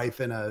your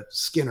wife in a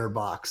Skinner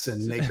box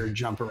and make her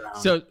jump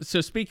around. So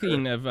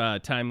speaking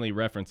of timely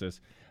references,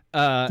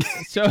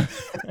 so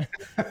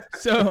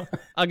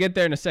I'll get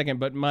there in a second,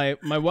 but my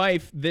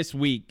wife this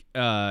week,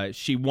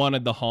 she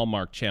wanted the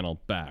Hallmark Channel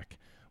back.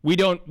 We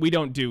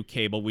don't do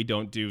cable, we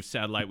don't do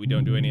satellite, we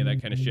don't do any of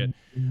that kind of shit.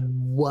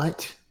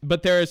 What?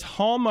 But there is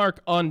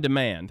Hallmark on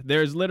demand.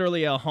 There's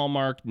literally a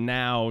Hallmark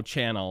Now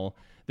channel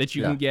that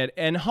you can get,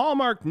 and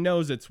Hallmark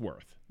knows its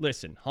worth.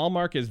 Listen,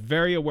 Hallmark is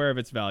very aware of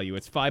its value.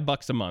 It's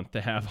 $5 a month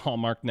to have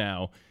Hallmark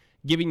Now,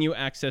 giving you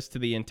access to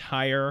the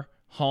entire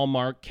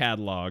Hallmark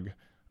catalog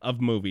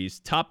of movies,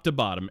 top to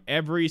bottom.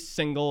 Every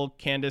single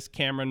Candace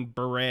Cameron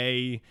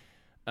Bure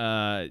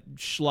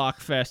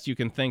schlockfest you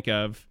can think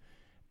of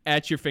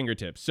at your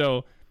fingertips.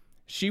 So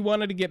she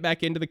wanted to get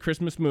back into the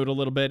Christmas mood a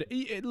little bit.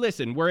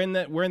 Listen, we're in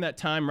that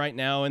time right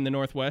now in the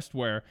Northwest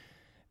where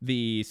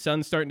the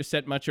sun's starting to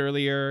set much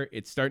earlier.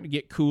 It's starting to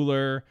get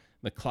cooler.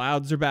 The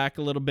clouds are back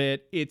a little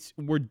bit.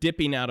 We're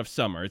dipping out of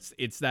summer.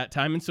 It's that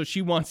time, and so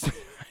she wants to,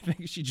 I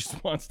think she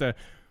just wants to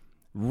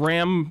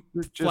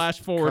flash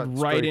forward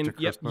right in.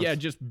 Yeah,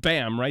 just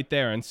bam, right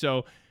there. And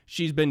so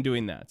she's been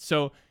doing that.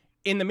 So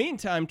in the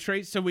meantime,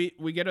 Trace, so we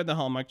get her the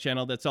Hallmark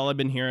Channel. That's all I've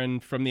been hearing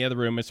from the other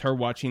room is her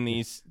watching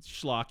these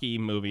schlocky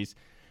movies.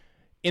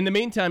 In the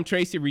meantime,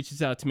 Tracy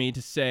reaches out to me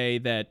to say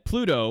that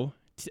Pluto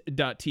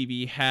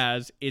TV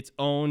has its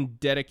own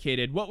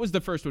dedicated. What was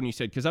the first one you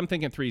said? Because I'm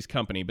thinking Three's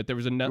Company, but there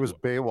was another. It was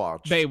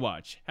Baywatch.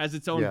 Baywatch has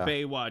its own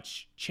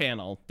Baywatch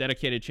channel,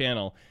 dedicated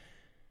channel.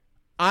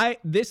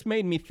 This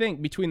made me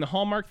think, between the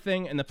Hallmark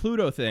thing and the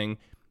Pluto thing,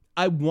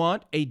 I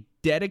want a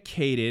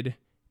dedicated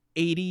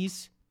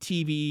 80s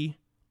TV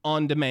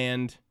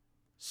on-demand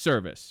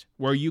service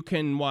where you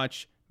can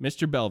watch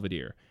Mr.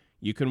 Belvedere,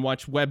 you can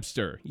watch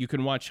Webster, you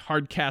can watch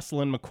Hardcastle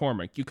and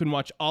McCormick, you can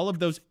watch all of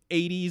those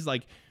 80s,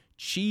 like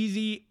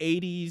cheesy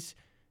 80s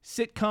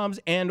sitcoms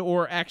and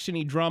or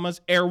actiony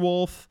dramas,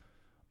 Airwolf,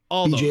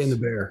 all BJ those. and the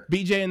Bear.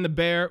 BJ and the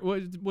Bear.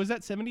 Was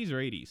that 70s or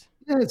 80s?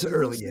 Yeah, it's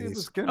early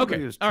 80s.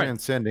 Okay, all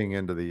transcending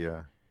into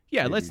the...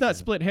 yeah, let's not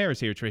split hairs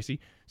here, Tracy.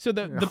 So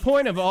the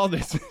point of all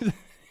this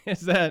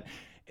is that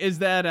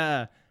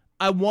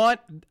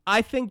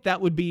I think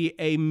that would be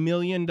 $1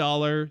 million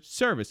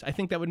service. I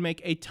think that would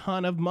make a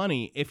ton of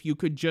money if you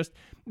could just,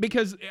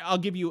 because I'll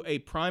give you a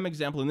prime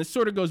example, and this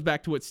sort of goes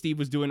back to what Steve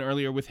was doing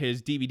earlier with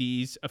his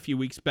DVDs a few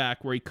weeks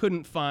back, where he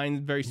couldn't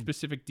find very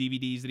specific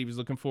DVDs that he was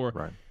looking for.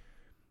 Right.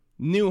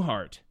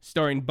 Newhart,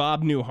 starring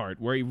Bob Newhart,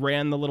 where he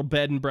ran the little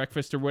bed and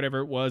breakfast or whatever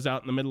it was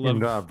out in the middle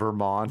of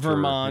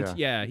Vermont.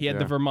 He had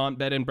the Vermont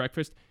bed and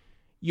breakfast.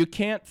 You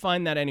can't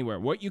find that anywhere.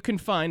 What you can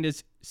find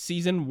is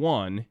season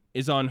 1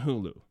 is on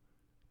Hulu.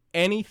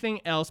 Anything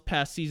else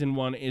past season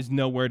 1 is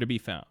nowhere to be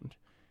found.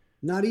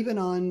 Not even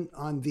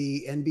on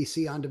the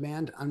NBC On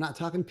Demand. I'm not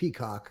talking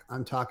Peacock.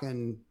 I'm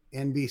talking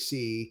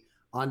NBC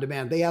On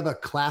Demand. They have a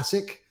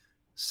classic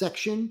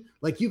section.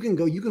 Like you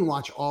can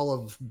watch all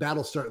of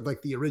Battlestar,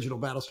 like the original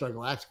Battlestar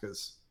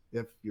Galacticas,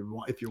 if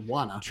you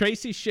wanna.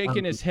 Tracy's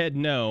shaking his head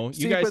no.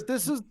 You guys, but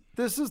this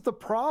is the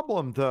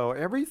problem though.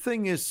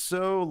 Everything is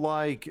so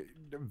like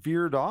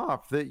veered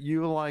off that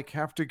you like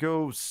have to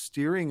go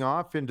steering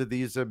off into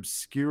these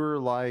obscure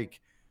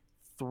like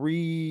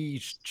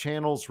 3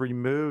 channels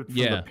removed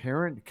from the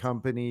parent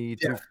company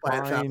to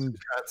find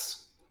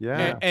cuts.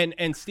 Yeah.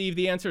 And Steve,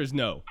 the answer is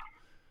no,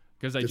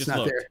 because I just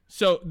looked. There.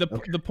 So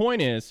the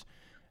point is,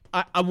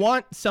 I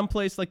want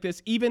someplace like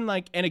this, even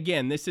like, and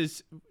again, this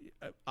is,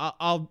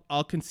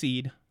 I'll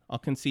concede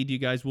you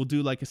guys. We'll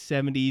do like a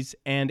 70s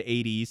and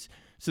 80s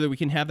so that we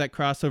can have that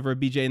crossover of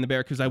BJ and the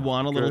Bear, because I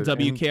want a little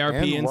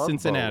WKRP in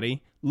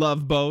Cincinnati.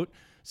 Love Boat.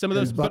 Some of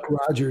those. Buck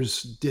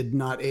Rogers did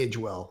not age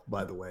well,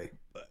 by the way.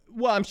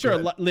 Well, I'm sure.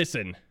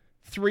 Listen,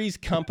 Three's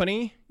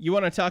Company, you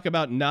want to talk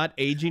about not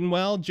aging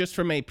well, just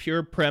from a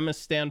pure premise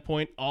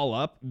standpoint, all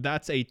up,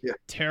 that's a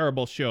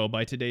terrible show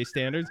by today's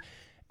standards.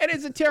 And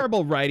it's a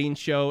terrible writing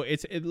show.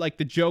 It's like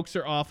the jokes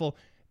are awful.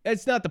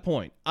 It's not the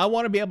point. I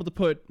want to be able to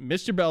put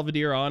Mr.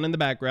 Belvedere on in the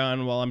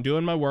background while I'm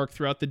doing my work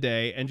throughout the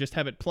day and just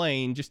have it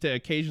playing, just to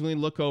occasionally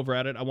look over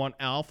at it. I want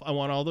Alf. I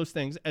want all those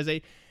things as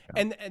a,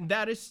 and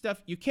that is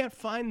stuff you can't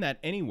find that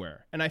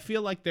anywhere. And I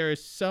feel like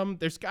there's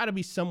got to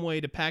be some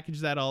way to package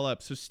that all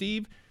up. So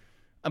Steve,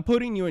 I'm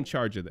putting you in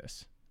charge of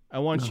this. I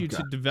want you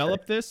to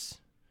develop this.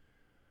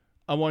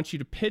 I want you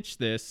to pitch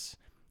this,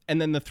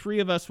 and then the 3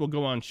 of us will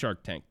go on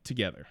Shark Tank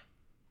together.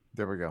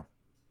 There we go.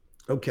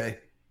 Okay.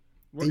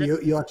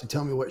 You'll have to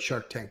tell me what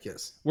Shark Tank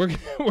is. We're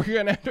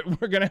gonna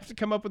have to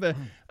come up with a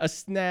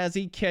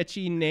snazzy,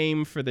 catchy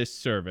name for this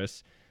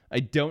service. I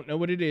don't know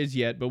what it is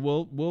yet, but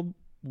we'll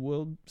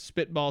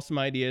spitball some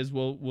ideas.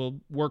 We'll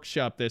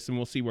workshop this, and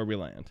we'll see where we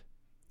land.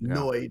 Yeah.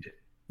 Noid.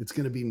 It's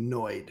gonna be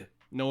Noid.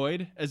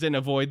 Noid, as in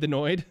avoid the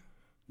Noid.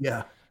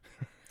 Yeah.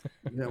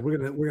 Yeah, we're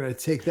gonna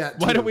take that.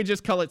 Why don't we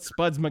just call it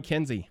Spuds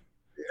McKenzie?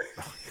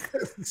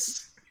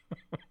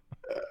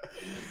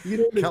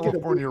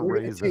 California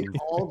Raisin.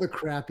 Take all the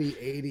crappy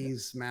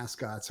 80s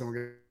mascots and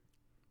we're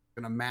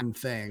gonna man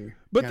thing,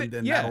 but and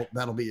then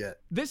that'll be it.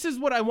 This is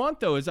what I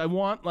want though. Is I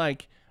want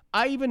like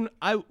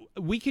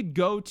we could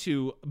go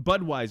to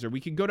Budweiser.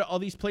 We could go to all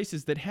these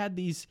places that had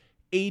these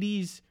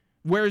 80s.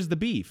 Where's the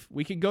beef?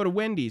 We could go to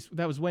Wendy's.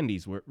 That was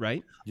Wendy's,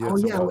 right?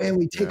 Yes, and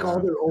we take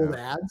all their old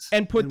ads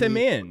and put them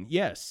in,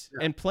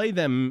 and play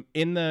them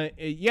in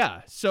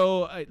the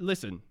So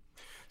listen.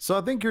 So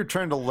I think you're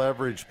trying to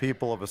leverage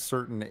people of a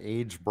certain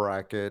age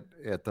bracket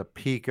at the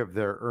peak of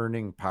their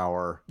earning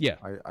power. Yeah,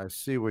 I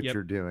see what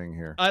you're doing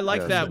here. I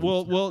like that.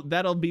 We'll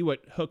that'll be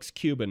what hooks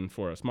Cuban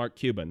for us. Mark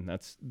Cuban.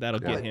 That'll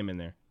get him in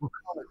there. We'll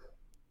call it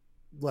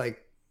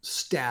like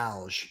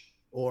Stalge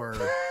or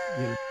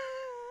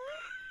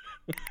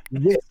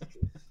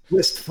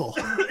wistful.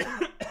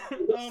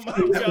 Oh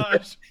my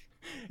gosh!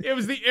 It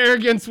was the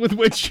arrogance with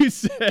which you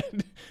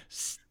said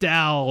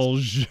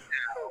Stalge.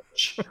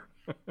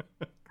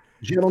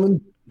 Gentlemen,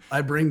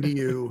 I bring to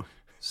you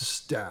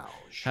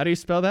Stouge. How do you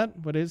spell that?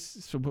 What is?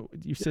 So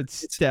you said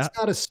it's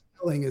not a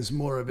spelling; is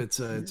more of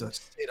it's a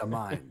state of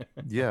mind.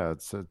 Yeah,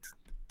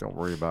 don't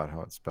worry about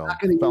how it's spelled.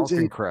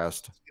 Falcon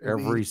Crest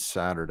every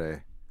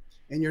Saturday,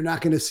 and you're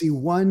not going to see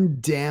one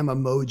damn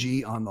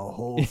emoji on the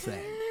whole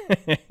thing.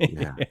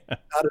 Yeah.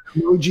 Not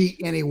an emoji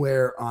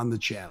anywhere on the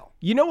channel.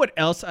 You know what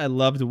else I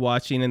loved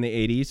watching in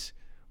the 80s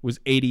was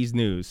 80s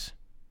news.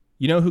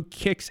 You know who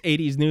kicks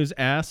 80s news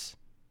ass?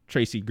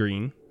 Tracy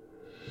Green.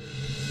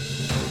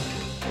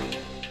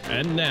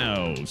 And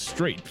now,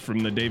 straight from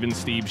the Dave and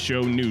Steve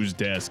Show news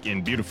desk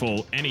in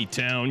beautiful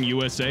Anytown,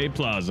 USA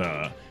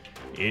Plaza,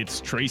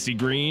 it's Tracy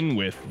Green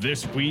with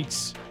this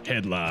week's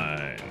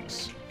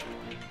headlines.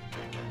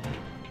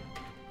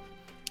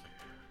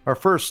 Our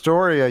first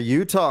story, a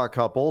Utah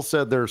couple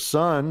said their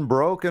son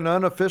broke an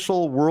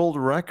unofficial world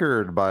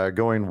record by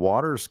going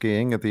water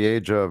skiing at the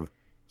age of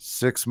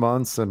 6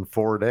 months and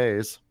 4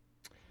 days.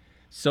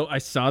 So I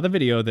saw the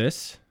video of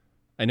this.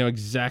 I know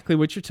exactly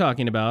what you're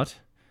talking about.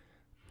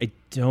 I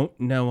don't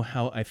know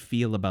how I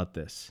feel about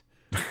this.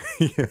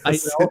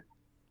 Yes.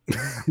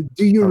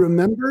 Do you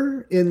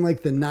remember in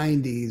like the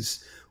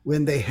 90s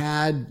when they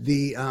had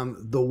the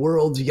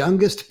world's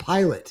youngest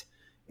pilot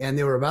and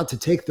they were about to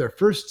take their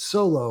first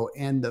solo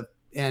and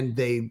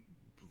they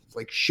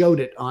like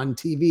showed it on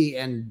TV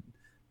and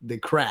they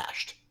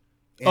crashed?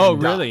 Oh,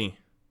 really?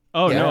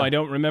 Oh, yeah. No, I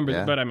don't remember.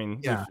 Yeah. But I mean,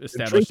 Yeah. we've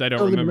established I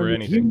don't remember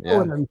anything. You know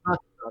what I'm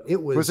talking about.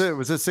 It was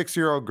Was a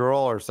 6-year-old girl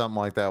or something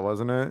like that,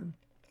 wasn't it?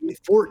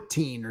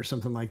 14 or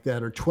something like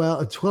that, or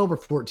 12 or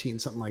 14,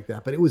 something like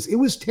that. But it was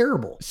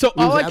terrible. So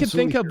all I could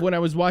think of when I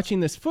was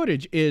watching this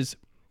footage is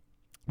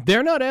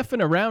they're not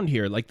effing around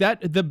here. Like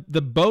that,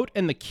 the boat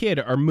and the kid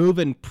are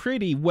moving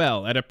pretty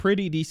well at a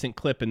pretty decent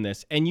clip in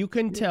this. And you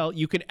can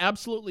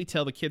absolutely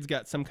tell the kid's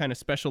got some kind of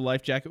special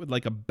life jacket with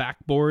like a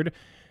backboard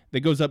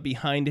that goes up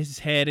behind his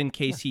head in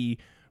case he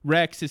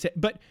wrecks his head.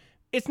 But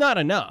it's not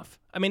enough.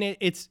 I mean,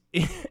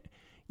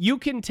 you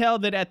can tell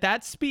that at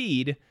that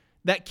speed,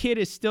 that kid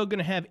is still going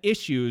to have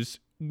issues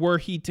were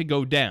he to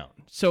go down.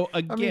 So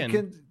again, I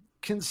mean,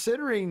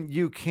 considering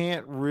you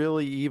can't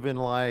really even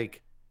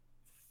like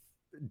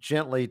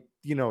gently,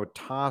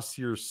 toss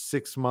your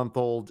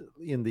 6-month-old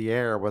in the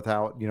air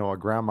without, a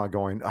grandma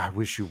going, I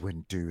wish you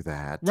wouldn't do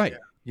that. Right.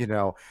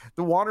 The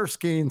water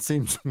skiing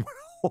seems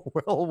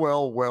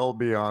well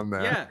beyond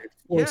that. Yeah.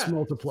 Force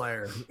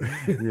multiplier.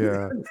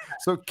 Yeah.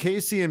 So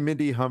Casey and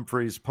Mindy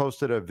Humphreys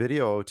posted a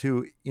video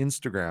to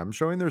Instagram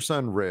showing their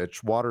son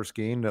Rich water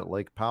skiing at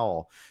Lake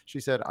Powell. She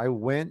said, I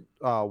went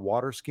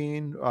water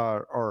skiing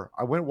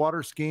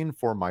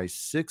for my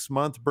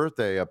 6-month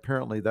birthday.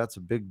 Apparently that's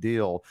a big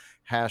deal.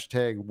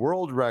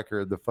 #world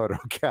record. The photo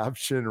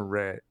caption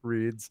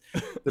reads,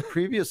 the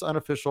previous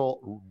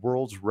unofficial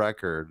world's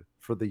record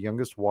for the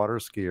youngest water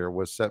skier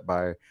was set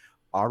by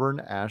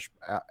Auburn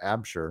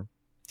Absher,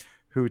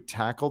 who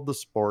tackled the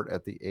sport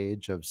at the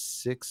age of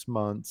 6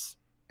 months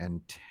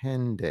and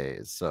 10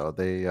 days. So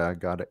they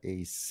got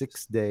a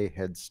 6-day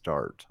head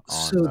start on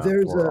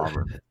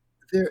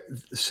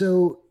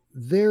So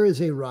there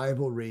is a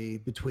rivalry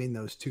between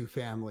those two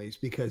families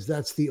because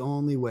that's the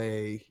only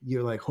way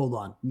you're like, hold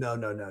on. No.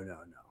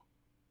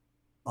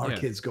 Our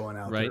kid's going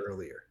out there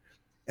earlier.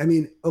 I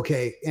mean,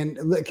 okay. And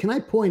can I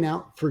point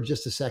out for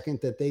just a second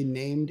that they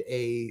named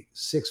a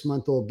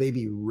 6-month-old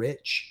baby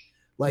Rich?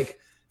 Like,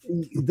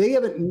 they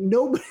haven't,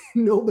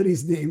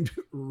 nobody's named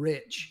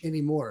Rich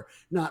anymore.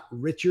 Not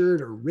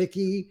Richard or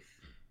Ricky,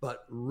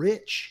 but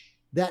Rich.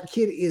 That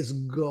kid is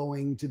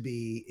going to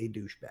be a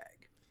douchebag.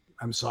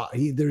 I'm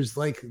sorry. There's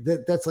like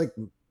that's like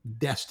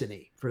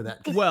destiny for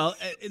that kid. Well,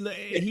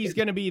 he's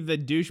going to be the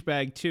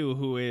douchebag too,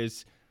 who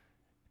is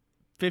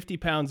 50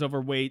 pounds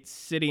overweight,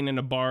 sitting in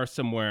a bar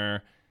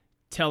somewhere,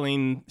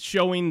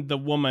 showing the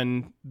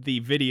woman the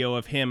video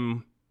of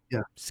him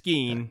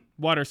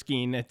water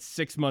skiing at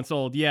 6 months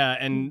old,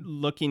 and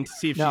looking to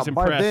see if she's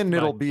impressed. By then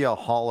it'll be a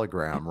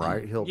hologram,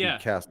 right? He'll be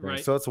casting,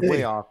 right. So it's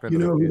way off. You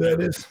know who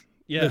that is?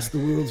 Yeah, that's the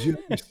world's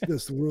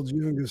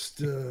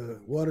youngest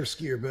water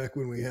skier back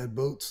when we had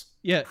boats.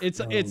 Yeah,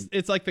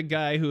 it's like the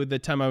guy who the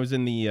time I was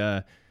in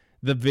the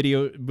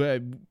video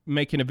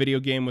making a video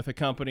game with a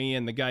company,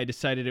 and the guy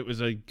decided it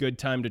was a good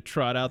time to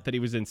trot out that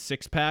he was in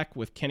Six Pack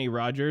with Kenny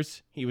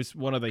Rogers. He was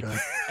one of the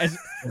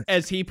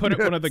as he put it,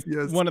 one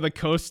of the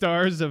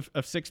co-stars of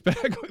Six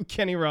Pack with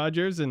Kenny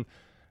Rogers, and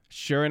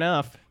sure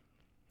enough,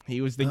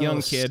 he was the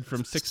young kid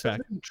from Six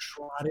Pack.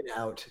 Trotted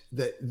out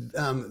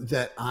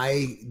that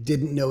I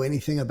didn't know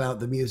anything about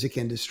the music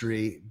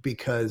industry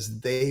because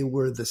they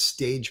were the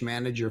stage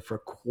manager for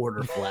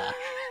Quarter Flash.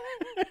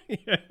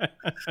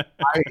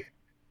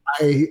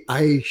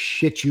 I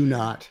shit you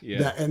not.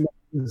 Yeah.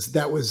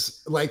 That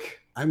was like,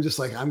 I'm just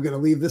like, I'm going to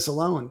leave this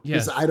alone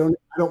because I don't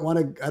want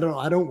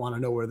to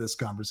know where this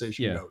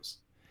conversation goes.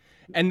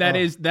 And that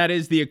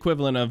is the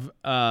equivalent of,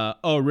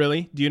 oh,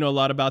 really? Do you know a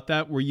lot about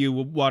that? Were you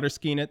water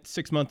skiing at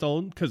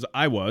 6-month-old? Because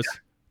I was.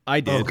 I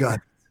did. Oh,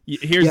 God.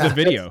 Here's the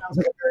video. That sounds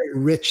like a very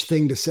rich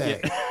thing to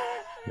say.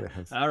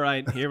 Yes. All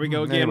right, here we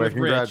go again anyway, with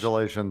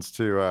congratulations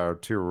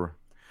to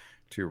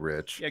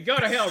Rich. Yeah, go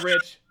to hell,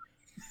 Rich.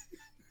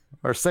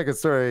 Our second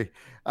story,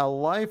 a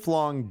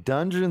lifelong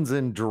Dungeons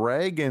and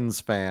Dragons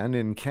fan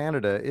in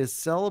Canada is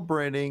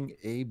celebrating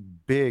a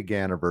big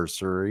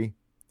anniversary.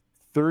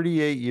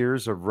 38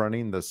 years of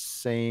running the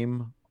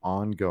same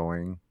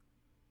ongoing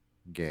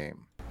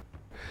game.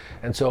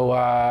 And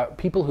so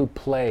people who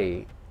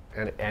play,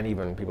 and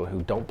even people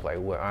who don't play,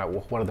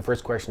 one of the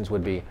first questions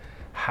would be,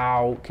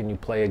 how can you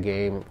play a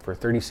game for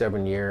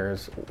 37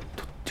 years,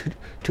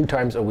 two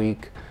times a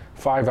week,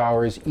 5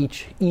 hours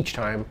each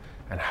time,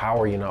 And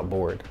how are you not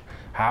bored?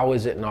 How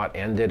is it not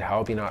ended? How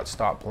have you not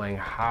stopped playing?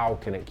 How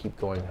can it keep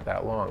going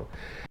that long?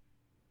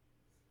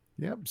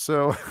 Yep.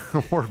 So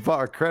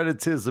Warbach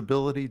credits his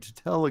ability to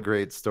tell a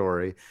great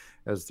story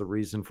as the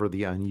reason for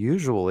the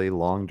unusually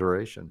long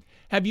duration.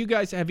 Have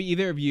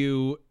either of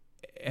you,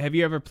 have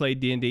you ever played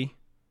D&D?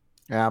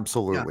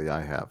 Absolutely, yeah.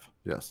 I have.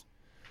 Yes.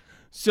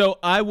 So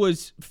I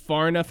was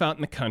far enough out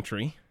in the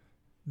country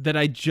that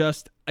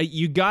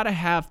you got to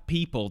have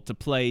people to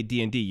play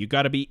D&D. You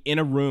got to be in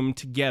a room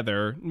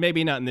together.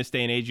 Maybe not in this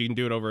day and age. You can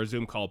do it over a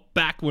Zoom call.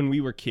 Back when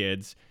we were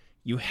kids,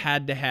 you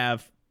had to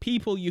have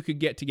people you could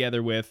get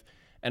together with,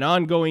 an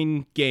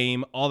ongoing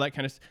game, all that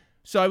kind of stuff.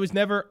 So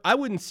I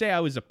wouldn't say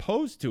I was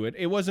opposed to it.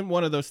 It wasn't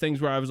one of those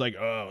things where I was like,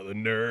 oh, the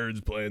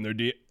nerds playing their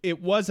D.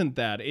 It wasn't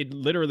that. It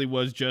literally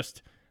was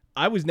just,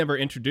 I was never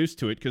introduced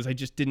to it because I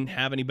just didn't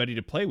have anybody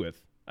to play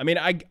with. I mean,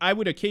 I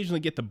would occasionally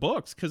get the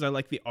books because I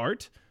like the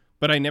art,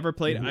 but I never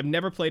played. I've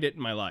never played it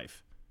in my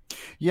life.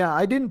 Yeah,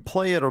 I didn't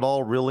play it at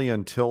all really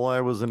until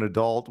I was an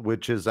adult,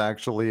 which is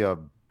actually a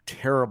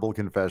terrible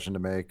confession to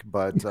make.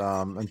 But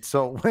and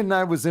so when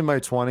I was in my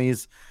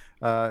 20s,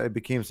 it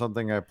became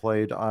something I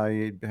played.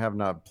 I have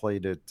not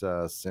played it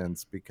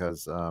since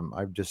because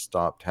I've just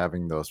stopped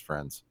having those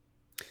friends.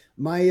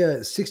 My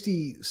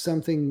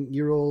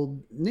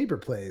 60-something-year-old neighbor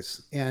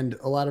plays, and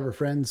a lot of her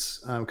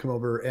friends come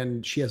over,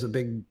 and she has a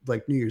big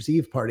like New Year's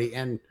Eve party,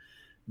 and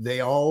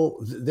they're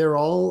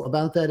all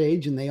about that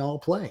age, and they all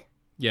play.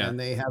 Yeah, and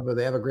they have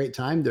a great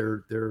time.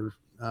 They're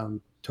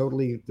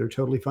totally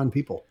fun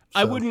people.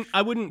 So.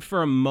 I wouldn't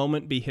for a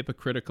moment be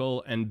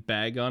hypocritical and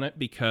bag on it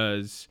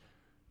because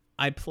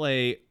I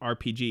play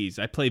RPGs,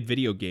 I play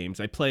video games,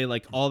 I play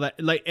like all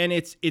that, like, and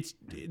it's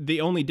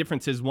the only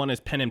difference is one is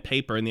pen and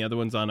paper and the other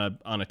one's on a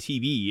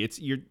TV.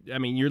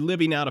 You're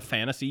living out a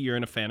fantasy, you're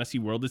in a fantasy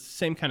world. It's the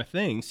same kind of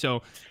thing.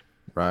 So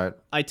right.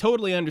 I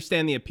totally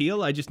understand the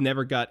appeal. I just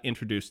never got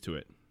introduced to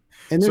it.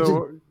 And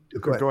so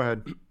go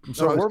ahead.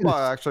 So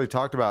Warbach actually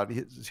talked about,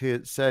 he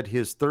said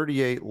his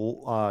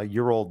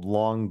 38-year-old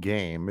long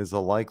game is a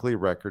likely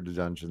record to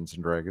Dungeons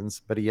and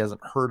Dragons, but he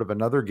hasn't heard of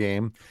another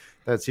game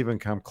that's even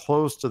come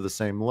close to the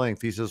same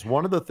length. He says,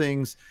 one of the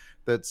things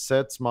that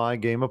sets my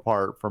game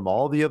apart from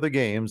all the other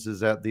games is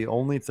that the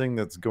only thing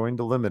that's going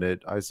to limit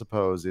it, I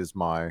suppose, is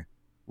my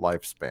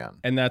lifespan.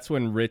 And that's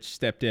when Rich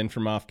stepped in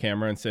from off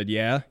camera and said,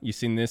 yeah, you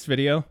seen this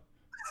video?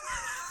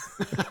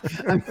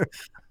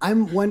 I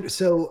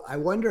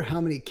wonder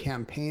how many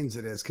campaigns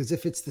it is, because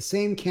if it's the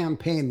same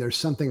campaign, there's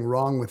something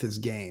wrong with his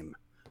game.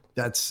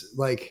 That's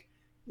like,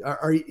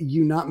 are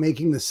you not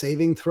making the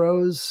saving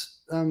throws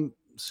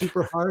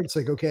super hard? It's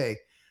like, okay,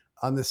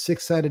 on the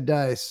 6-sided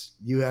dice,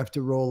 you have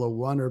to roll a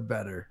 1 or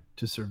better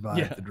to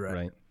survive the dragon.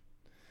 Right.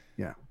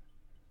 Yeah.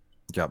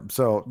 Yeah.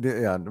 So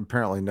yeah,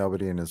 apparently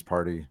nobody in his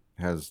party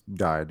has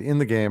died in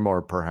the game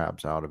or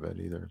perhaps out of it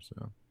either.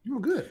 So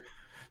good.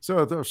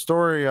 So the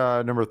story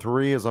number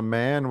 3 is a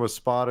man was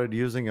spotted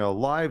using a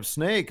live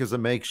snake as a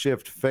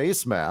makeshift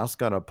face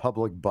mask on a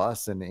public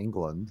bus in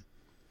England.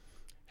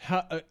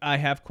 I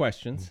have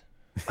questions.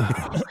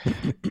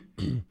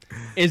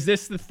 Is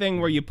this the thing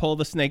where you pull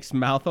the snake's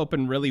mouth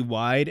open really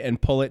wide and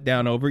pull it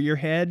down over your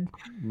head?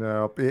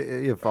 No,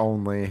 if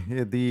only.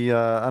 The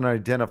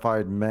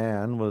unidentified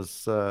man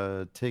was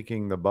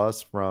taking the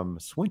bus from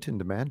Swinton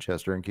to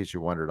Manchester, in case you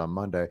wondered, on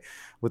Monday,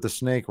 with the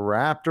snake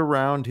wrapped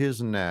around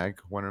his neck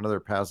when another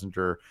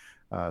passenger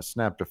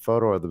snapped a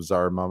photo of the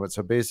bizarre moment.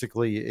 So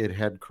basically it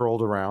had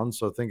curled around.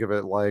 So think of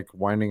it like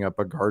winding up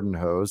a garden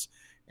hose.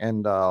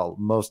 And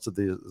most of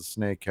the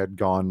snake had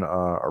gone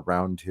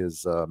around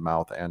his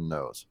mouth and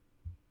nose.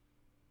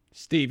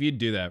 Steve, you'd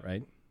do that,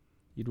 right?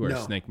 You'd wear a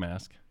snake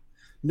mask.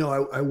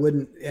 No, I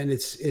wouldn't. And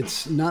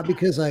it's not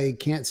because I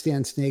can't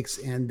stand snakes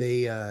and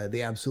they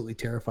absolutely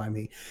terrify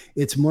me.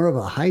 It's more of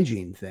a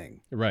hygiene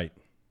thing. Right.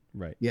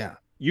 Yeah.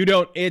 You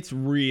don't. It's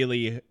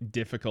really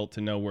difficult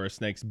to know where a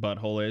snake's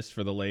butthole is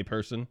for the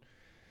layperson.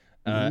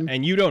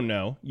 And you don't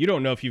know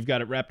if you've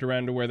got it wrapped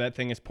around to where that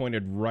thing is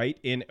pointed right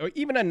in, or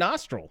even a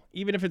nostril.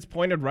 Even if it's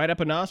pointed right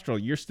up a nostril,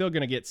 you're still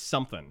going to get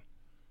something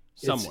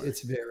somewhere.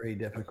 It's very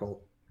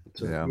difficult.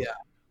 So,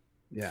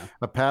 yeah.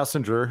 A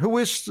passenger who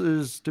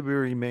wishes to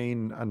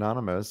remain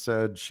anonymous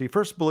said she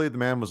first believed the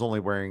man was only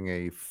wearing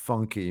a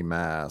funky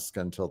mask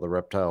until the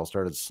reptile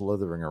started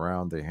slithering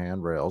around the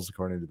handrails,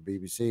 according to the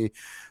BBC.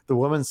 The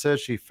woman said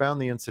she found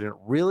the incident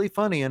really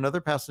funny, and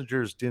other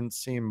passengers didn't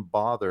seem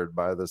bothered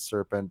by the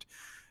serpent.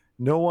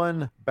 No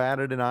one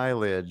batted an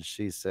eyelid,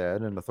 she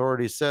said, and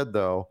authorities said,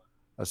 though,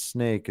 a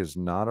snake is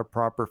not a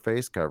proper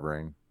face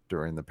covering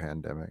during the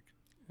pandemic.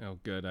 Oh,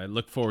 good. I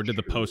look forward to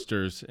the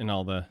posters in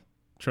all the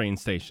train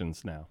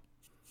stations now.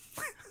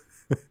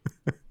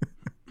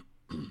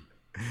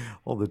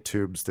 All the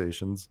tube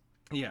stations.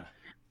 Yeah.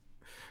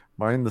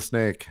 Mind the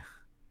snake.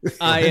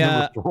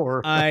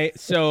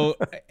 So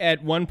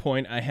at one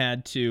point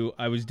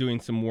I was doing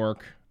some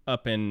work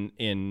up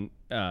in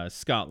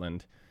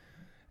Scotland.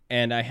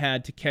 And I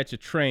had to catch a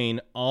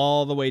train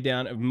all the way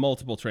down,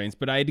 multiple trains,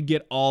 but I had to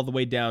get all the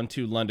way down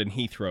to London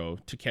Heathrow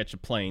to catch a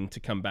plane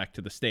to come back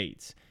to the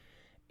States.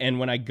 And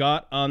when I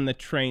got on the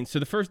train, so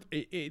the first,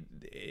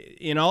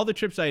 in all the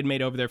trips I had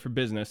made over there for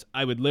business,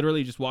 I would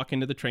literally just walk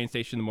into the train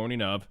station the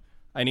morning of.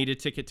 I need a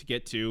ticket to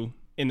get to,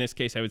 in this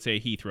case, I would say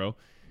Heathrow.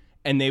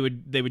 And they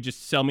would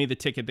just sell me the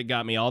ticket that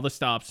got me all the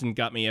stops and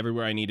got me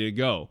everywhere I needed to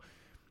go.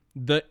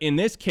 In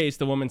this case,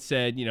 the woman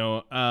said,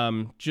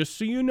 just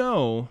so you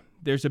know,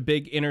 there's a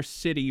big inner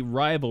city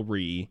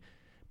rivalry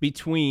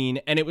between,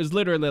 and it was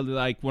literally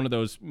like one of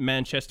those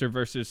Manchester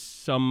versus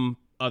some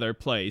other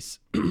place.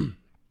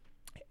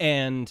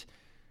 And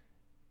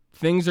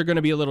things are going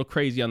to be a little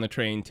crazy on the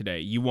train today.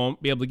 You won't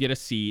be able to get a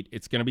seat.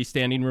 It's going to be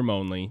standing room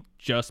only.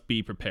 Just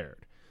be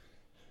prepared.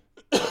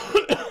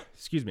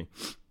 Excuse me.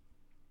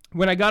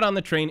 When I got on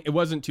the train, it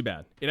wasn't too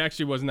bad. It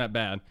actually wasn't that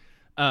bad.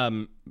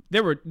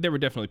 There were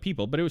definitely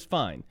people, but it was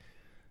fine.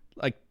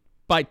 Like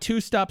by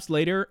 2 stops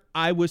later,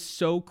 I was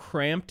so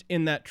cramped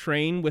in that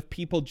train with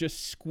people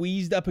just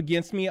squeezed up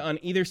against me on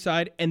either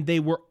side, and they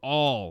were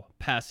all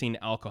passing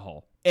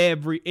alcohol.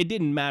 It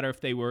didn't matter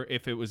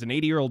if it was an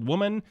 80-year-old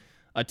woman,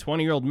 a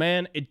 20-year-old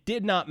man, it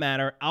did not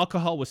matter.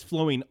 Alcohol was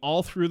flowing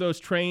all through those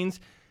trains.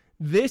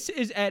 This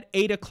is at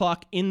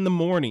 8:00 in the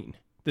morning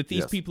that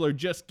these people are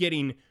just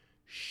getting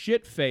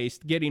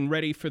shit-faced, getting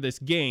ready for this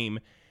game.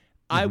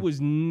 I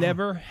was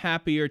never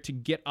happier to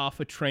get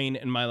off a train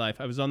in my life.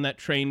 I was on that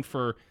train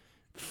for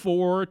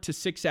 4 to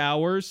 6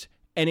 hours,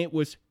 and it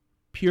was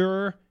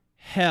pure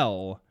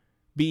hell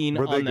being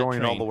on that train. Were they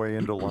going all the way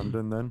into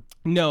London then?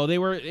 No,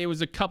 it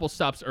was a couple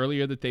stops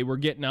earlier that they were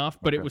getting off,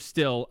 but it was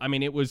still, I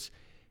mean, it was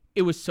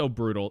so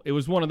brutal. It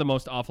was one of the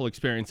most awful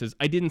experiences.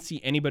 I didn't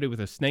see anybody with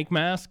a snake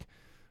mask,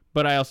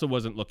 but I also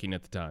wasn't looking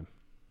at the time.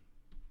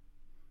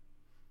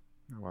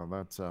 Well,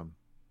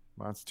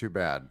 that's too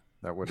bad.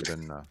 That would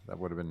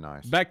have been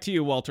nice. Back to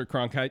you, Walter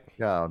Cronkite.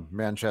 Yeah,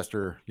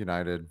 Manchester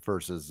United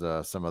versus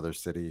some other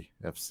city,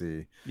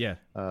 FC. Yeah.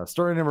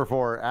 Story number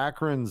 4: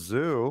 Akron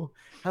Zoo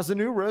has a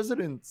new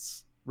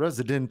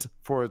resident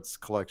for its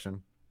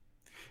collection.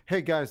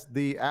 Hey guys,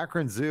 the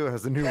Akron Zoo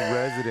has a new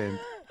resident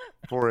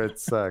for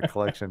its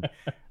collection,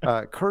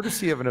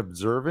 courtesy of an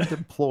observant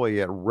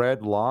employee at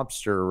Red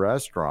Lobster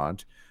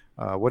restaurant.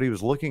 What he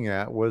was looking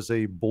at was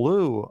a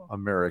blue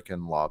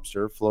American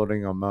lobster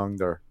floating among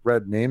the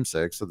red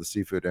namesakes of the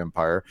seafood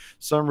empire.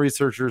 Some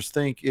researchers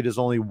think it is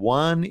only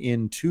 1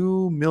 in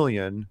 2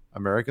 million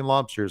American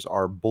lobsters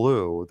are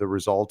blue, the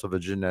result of a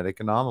genetic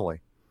anomaly.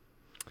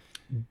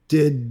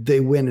 Did they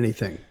win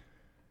anything?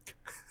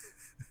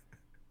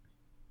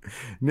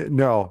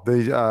 No,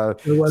 there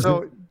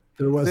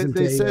wasn't.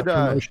 They said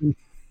promotion.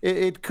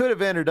 It could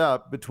have ended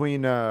up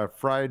between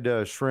fried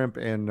shrimp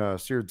and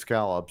seared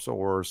scallops,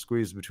 or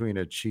squeezed between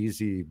a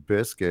cheesy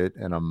biscuit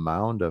and a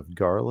mound of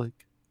garlic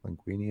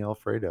linguine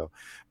Alfredo.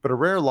 But a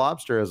rare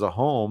lobster has a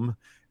home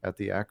at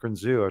the Akron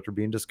Zoo after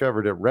being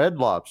discovered at Red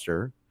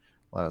Lobster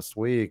last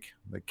week.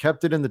 They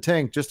kept it in the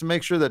tank just to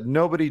make sure that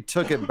nobody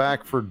took it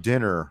back for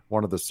dinner,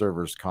 one of the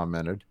servers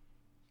commented.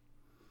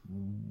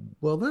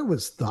 Well, that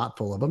was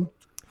thoughtful of them.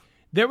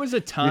 There was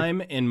a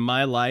time in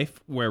my life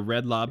where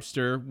Red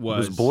Lobster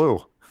was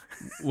blue.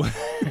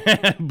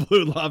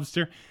 Blue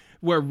Lobster,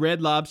 where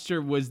Red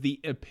Lobster was the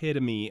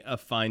epitome of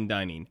fine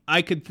dining.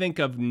 I could think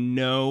of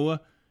no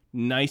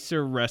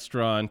nicer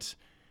restaurant,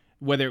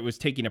 whether it was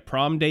taking a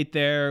prom date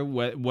there,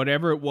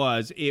 whatever it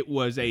was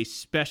a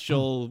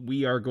special,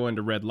 we are going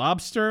to Red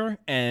Lobster,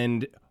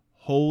 and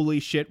holy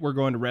shit, we're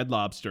going to Red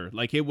Lobster.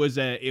 Like it was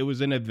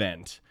an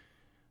event.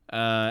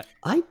 I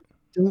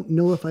don't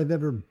know if I've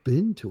ever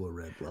been to a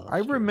Red Lobster. I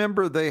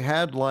remember they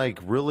had like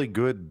really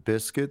good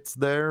biscuits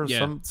there.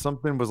 Yeah.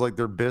 Something was like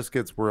their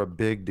biscuits were a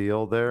big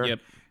deal there. Yep.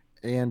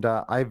 And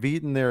I've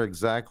eaten there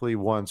exactly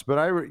once, but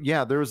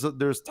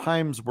there's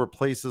times where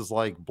places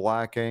like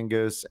Black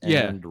Angus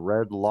and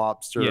Red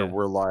Lobster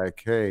were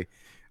like, hey,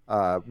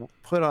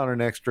 put on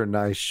an extra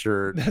nice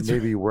shirt,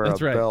 maybe wear a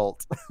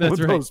belt with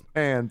those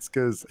pants,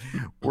 because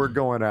we're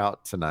going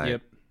out tonight.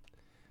 Yep.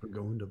 We're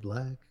going to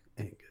Black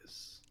Angus.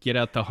 Get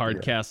out the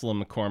Hardcastle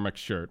and McCormick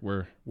shirt.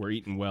 We're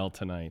eating well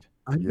tonight.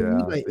 I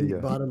believe I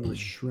ate bottomless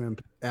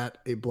shrimp at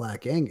a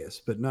Black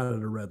Angus, but not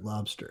at a Red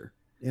Lobster.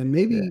 And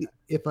maybe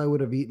if I would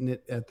have eaten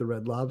it at the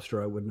Red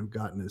Lobster, I wouldn't have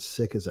gotten as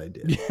sick as I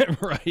did. Yeah,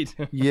 right.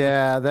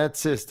 Yeah,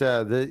 that's just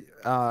whenever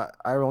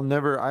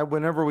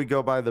we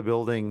go by the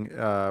building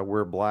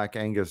where Black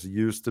Angus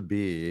used to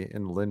be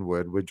in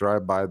Linwood, we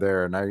drive by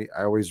there, and I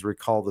always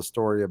recall the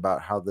story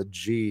about how the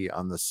G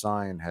on the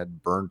sign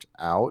had burnt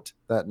out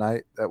that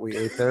night that we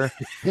ate there,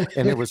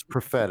 and it was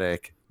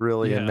prophetic,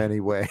 really, in many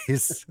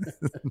ways.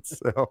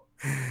 So,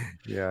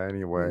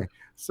 anyway.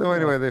 So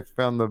anyway, they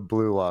found the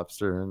blue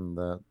lobster, and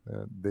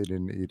they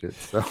didn't eat it.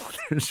 So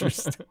there's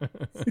just,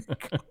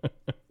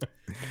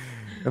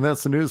 and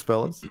that's the news,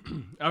 fellas.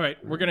 All right,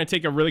 we're gonna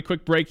take a really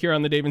quick break here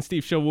on the Dave and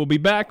Steve Show. We'll be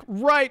back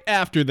right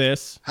after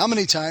this. How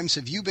many times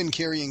have you been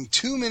carrying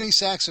too many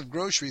sacks of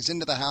groceries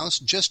into the house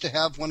just to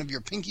have one of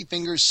your pinky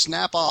fingers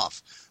snap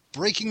off,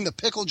 breaking the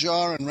pickle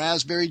jar and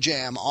raspberry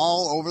jam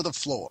all over the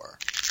floor?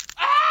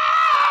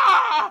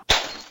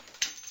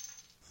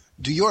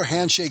 Do your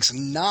handshakes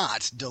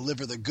not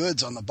deliver the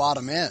goods on the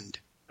bottom end?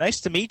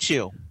 Nice to meet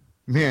you.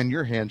 Man,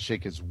 your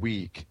handshake is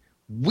weak.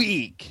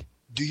 Weak!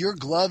 Do your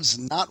gloves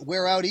not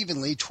wear out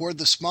evenly toward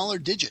the smaller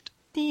digit?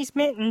 These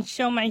mittens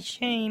show my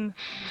shame.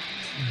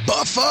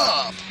 Buff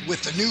up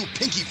with the new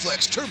Pinky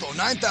Flex Turbo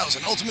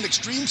 9000 Ultimate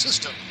Extreme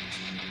System.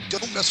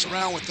 Don't mess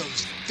around with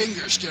those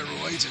finger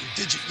steroids and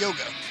digit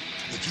yoga.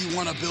 If you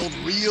want to build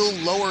real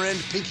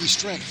lower-end pinky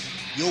strength,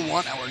 you'll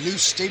want our new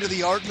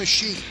state-of-the-art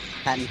machine.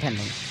 Patent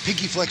pending.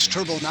 Pinky Flex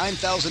Turbo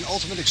 9000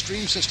 Ultimate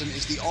Extreme System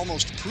is the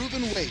almost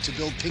proven way to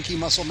build pinky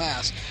muscle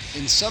mass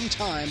in some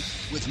time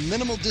with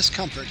minimal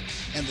discomfort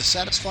and the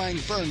satisfying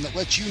burn that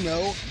lets you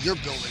know you're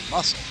building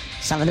muscle.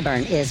 Some of the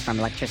burn is from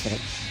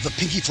electricity. The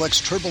Pinky Flex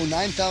Turbo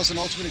 9000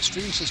 Ultimate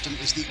Extreme System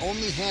is the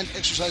only hand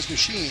exercise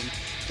machine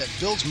that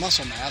builds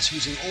muscle mass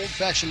using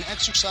old-fashioned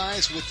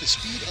exercise with the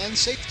speed and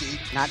safety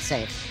not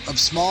safe of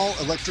small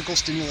electrical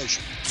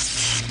stimulation.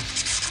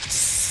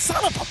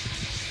 Son of a...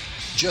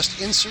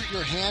 Just insert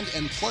your hand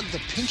and plug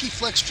the Pinky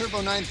Flex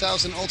Turbo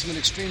 9000 Ultimate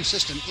Extreme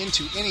System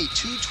into any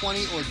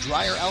 220 or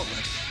dryer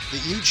outlet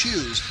that you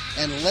choose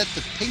and let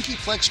the Pinky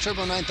Flex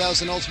Turbo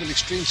 9000 Ultimate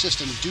Extreme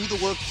System do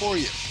the work for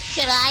you.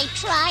 Should I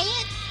try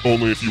it?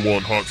 Only if you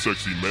want hot,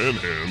 sexy man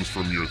hands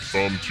from your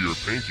thumb to your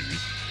pinky.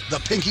 The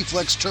Pinky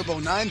Flex Turbo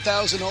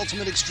 9000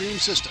 Ultimate Extreme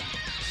System.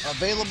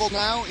 Available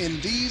now in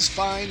these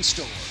fine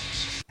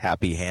stores.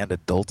 Happy Hand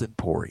Adult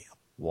Emporium.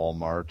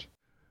 Walmart.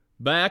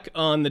 Back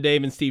on the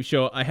Dave and Steve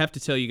show, I have to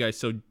tell you guys,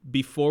 so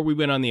before we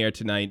went on the air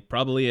tonight,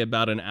 probably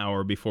about an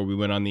hour before we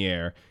went on the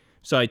air,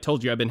 so I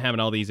told you I've been having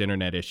all these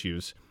internet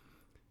issues.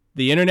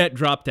 The internet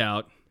dropped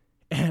out,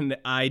 and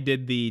I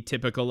did the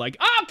typical, like,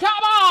 oh,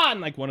 come on!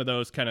 Like one of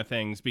those kind of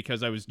things,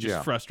 because I was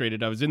just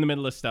frustrated. I was in the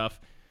middle of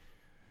stuff.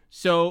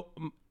 So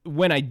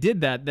when I did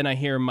that, then I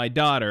hear my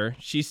daughter,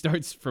 she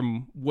starts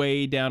from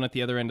way down at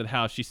the other end of the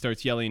house, she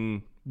starts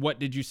yelling, "What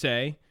did you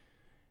say?"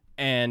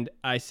 And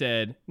I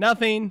said,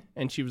 "Nothing."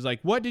 And she was like,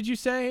 "What did you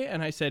say?"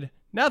 And I said,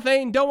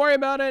 "Nothing. Don't worry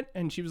about it."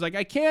 And she was like,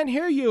 "I can't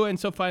hear you." And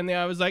so finally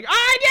I was like,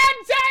 "I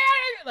didn't say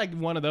it!" Like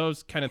one of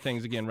those kind of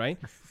things again, right?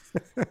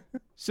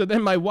 So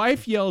then my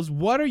wife yells,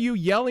 "What are you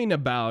yelling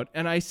about?"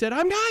 And I said,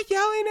 "I'm not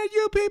yelling at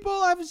you people.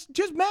 I was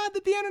just mad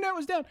that the internet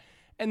was down."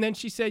 And then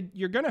she said,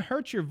 "You're going to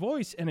hurt your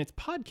voice and it's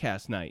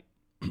podcast night."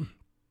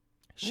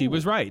 She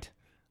was right.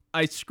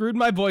 I screwed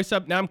my voice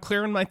up. Now I'm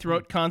clearing my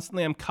throat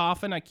constantly. I'm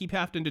coughing. I keep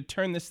having to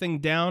turn this thing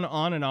down,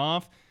 on and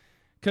off,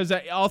 because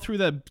all through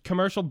the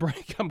commercial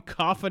break, I'm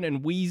coughing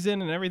and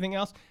wheezing and everything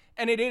else.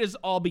 And it is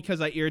all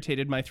because I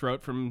irritated my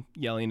throat from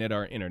yelling at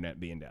our internet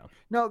being down.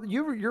 Now,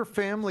 your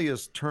family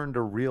has turned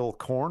a real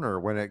corner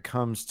when it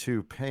comes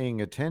to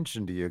paying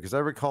attention to you, because I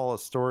recall a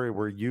story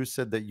where you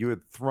said that you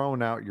had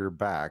thrown out your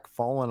back,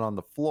 fallen on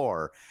the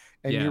floor,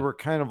 and you were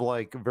kind of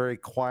like very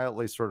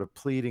quietly sort of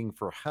pleading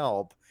for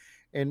help.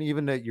 And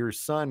even that your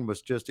son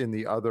was just in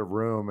the other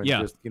room and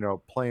just,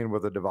 playing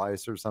with a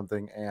device or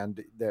something,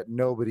 and that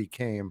nobody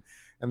came.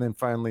 And then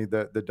finally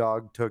the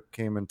dog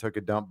came and took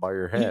a dump by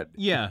your head.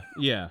 Yeah.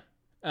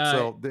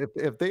 So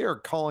if they are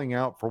calling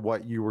out for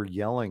what you were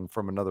yelling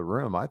from another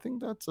room, I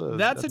think that's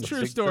a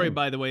true story,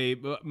 by the way.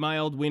 My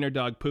old wiener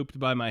dog pooped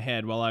by my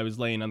head while I was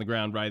laying on the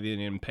ground writhing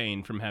in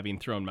pain from having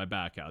thrown my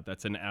back out.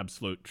 That's an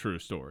absolute true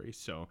story.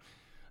 So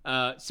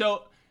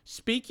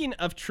speaking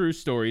of true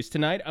stories,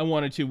 tonight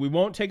we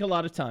won't take a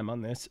lot of time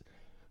on this.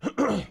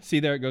 See,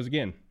 there it goes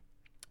again.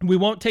 We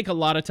won't take a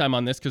lot of time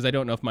on this because I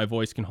don't know if my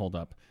voice can hold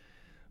up.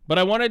 But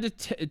I wanted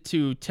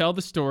to tell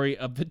the story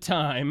of the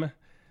time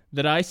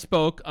that I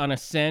spoke on a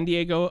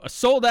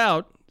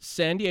sold-out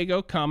San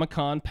Diego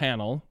Comic-Con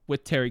panel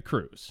with Terry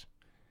Crews.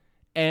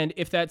 And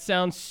if that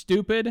sounds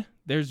stupid,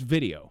 there's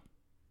video.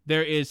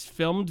 There is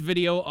filmed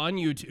video on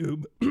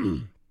YouTube.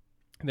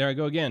 There I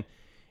go again.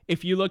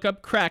 If you look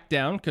up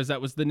Crackdown, because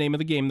that was the name of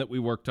the game that we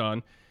worked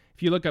on,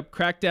 if you look up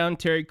Crackdown,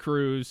 Terry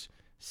Crews,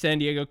 San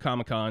Diego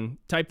Comic-Con,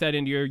 type that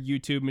into your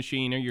YouTube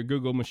machine or your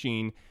Google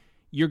machine,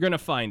 you're going to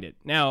find it.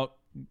 Now,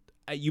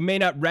 you may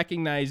not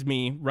recognize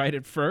me right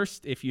at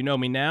first if you know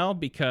me now,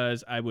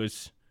 because I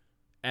was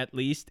at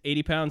least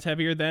 80 pounds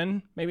heavier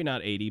then. Maybe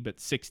not 80, but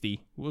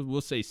 60.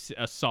 We'll say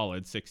a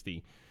solid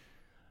 60.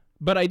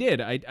 But I did.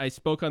 I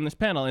spoke on this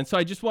panel. And so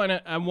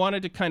I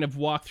wanted to kind of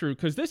walk through,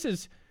 because this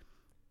is...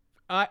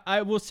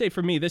 I will say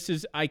for me,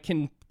 I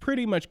can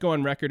pretty much go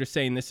on record as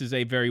saying this is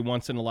a very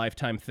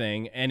once-in-a-lifetime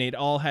thing, and it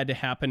all had to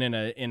happen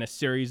in a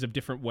series of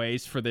different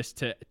ways for this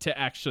to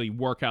actually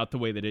work out the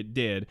way that it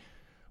did.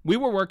 We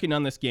were working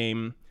on this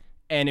game,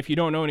 and if you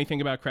don't know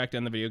anything about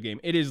Crackdown, the video game,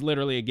 it is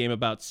literally a game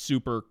about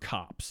super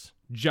cops.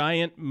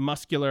 Giant,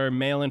 muscular,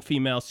 male and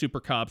female super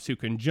cops who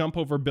can jump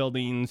over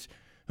buildings,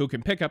 who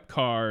can pick up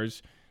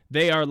cars.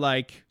 They are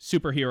like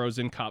superheroes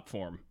in cop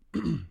form.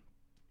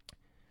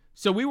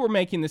 So we were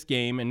making this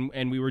game,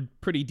 and we were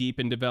pretty deep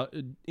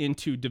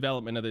into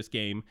development of this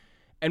game,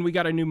 and we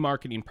got a new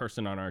marketing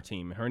person on our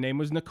team. Her name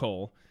was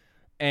Nicole,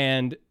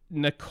 and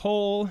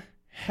Nicole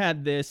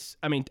had this...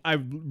 I mean, I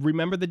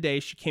remember the day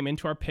she came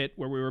into our pit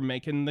where we were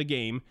making the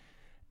game,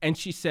 and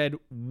she said,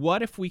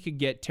 "What if we could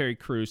get Terry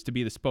Crews to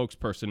be the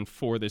spokesperson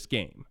for this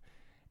game?"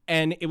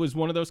 And it was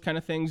one of those kind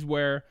of things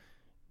where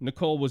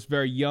Nicole was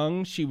very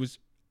young. She was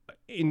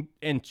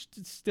and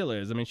still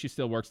is. I mean, she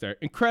still works there.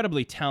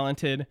 Incredibly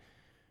talented.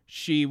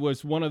 She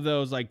was one of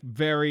those like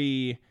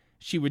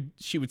she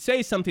would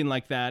say something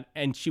like that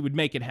and she would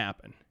make it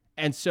happen.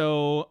 And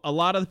so a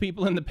lot of the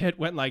people in the pit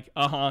went like,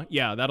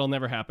 yeah, that'll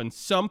never happen.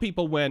 Some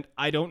people went,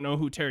 I don't know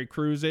who Terry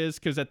Crews is,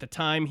 because at the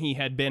time he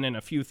had been in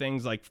a few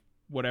things like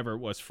whatever it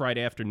was,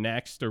 Friday After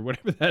Next or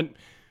whatever that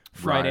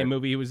Friday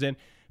movie he was in,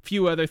 a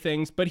few other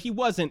things, but he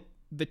wasn't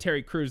the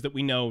Terry Crews that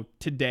we know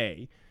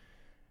today.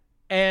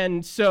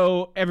 And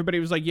so everybody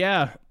was like,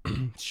 yeah,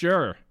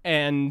 sure.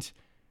 And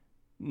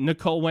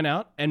Nicole went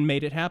out and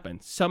made it happen.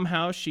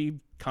 Somehow she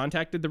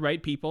contacted the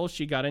right people.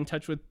 She got in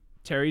touch with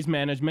Terry's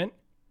management.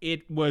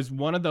 It was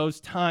one of those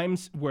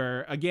times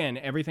where, again,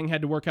 everything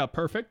had to work out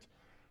perfect.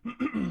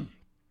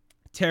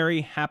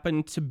 Terry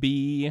happened to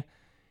be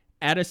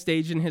at a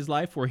stage in his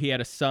life where he had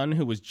a son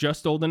who was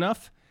just old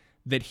enough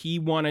that he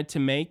wanted to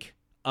make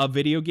a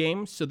video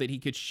game so that he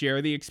could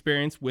share the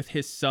experience with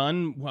his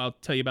son. Well, I'll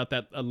tell you about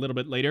that a little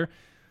bit later.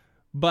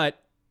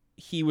 But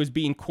he was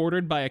being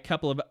courted by a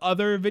couple of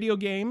other video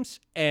games,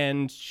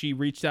 and she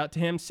reached out to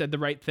him, said the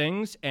right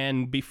things,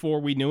 and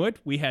before we knew it,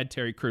 we had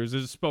Terry Crews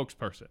as a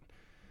spokesperson.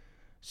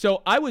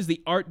 So I was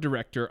the art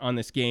director on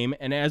this game,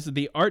 and as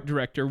the art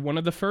director, one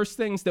of the first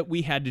things that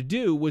we had to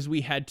do was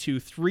we had to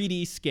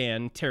 3D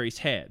scan Terry's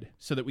head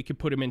so that we could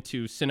put him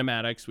into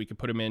cinematics, we could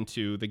put him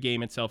into the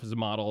game itself as a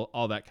model,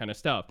 all that kind of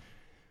stuff.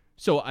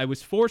 So I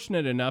was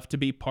fortunate enough to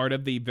be part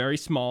of the very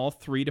small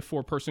 3 to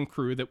 4 person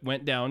crew that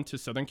went down to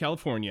Southern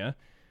California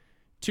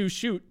to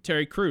shoot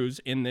Terry Crews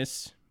in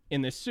this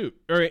suit,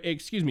 or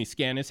excuse me,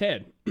 scan his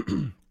head.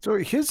 So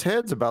his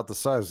head's about the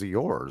size of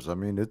yours. I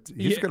mean,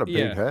 he's got a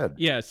big head.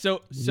 Yeah.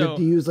 So you have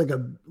to use like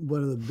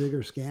one of the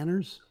bigger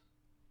scanners.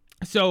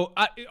 So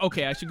I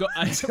should go.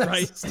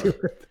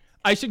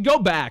 I should go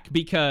back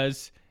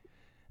because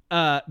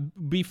prior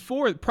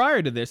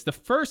to this, the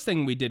first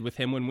thing we did with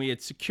him when we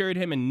had secured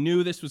him and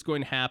knew this was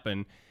going to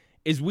happen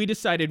is we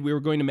decided we were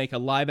going to make a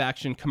live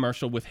action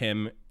commercial with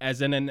him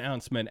as an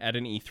announcement at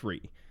an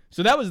E3.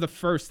 So that was the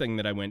first thing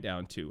that I went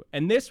down to.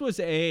 And this was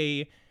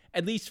at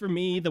least for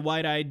me, the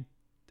wide-eyed,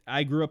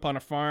 I grew up on a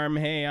farm,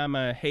 hey, I'm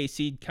a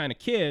hayseed kind of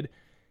kid.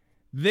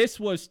 This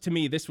was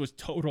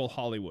total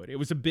Hollywood. It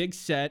was a big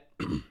set,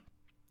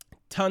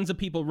 tons of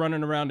people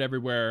running around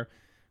everywhere,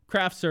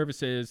 craft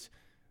services,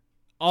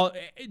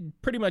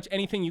 pretty much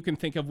anything you can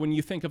think of when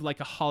you think of like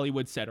a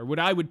Hollywood set or what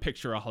I would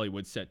picture a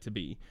Hollywood set to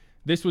be.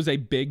 This was a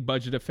big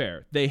budget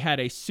affair. They had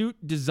a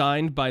suit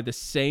designed by the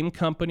same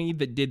company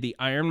that did the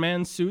Iron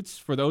Man suits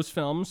for those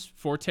films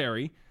for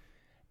Terry.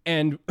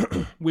 And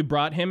we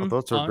brought him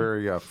those are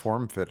very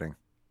form-fitting.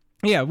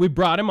 Yeah, we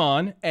brought him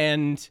on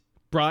and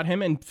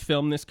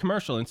filmed this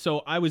commercial. And so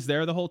I was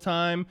there the whole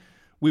time.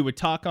 We would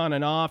talk on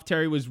and off.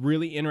 Terry was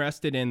really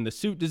interested in the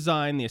suit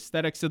design, the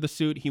aesthetics of the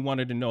suit. He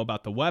wanted to know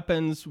about the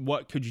weapons.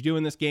 What could you do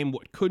in this game?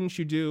 What couldn't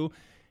you do?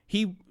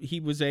 He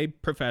was a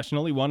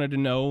professional. He wanted to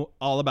know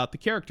all about the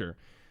character.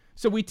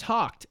 So we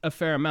talked a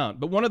fair amount.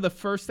 But one of the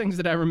first things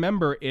that I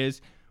remember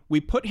is we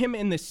put him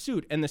in this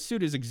suit, and the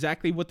suit is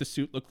exactly what the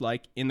suit looked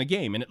like in the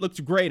game. And it looks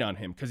great on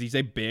him because he's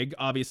a big,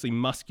 obviously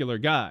muscular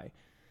guy.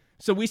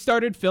 So we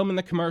started filming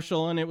the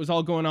commercial, and it was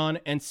all going on.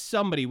 And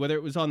somebody, whether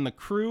it was on the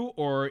crew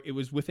or it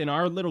was within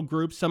our little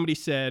group, somebody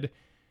said,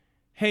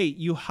 hey,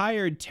 you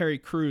hired Terry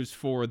Crews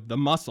for the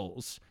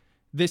muscles.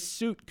 This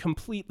suit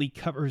completely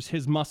covers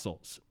his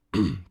muscles.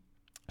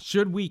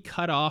 Should we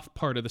cut off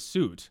part of the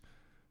suit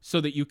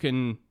so that you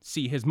can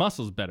see his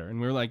muscles better?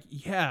 And we were like,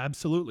 yeah,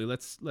 absolutely.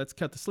 Let's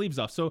cut the sleeves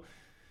off. So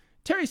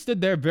Terry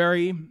stood there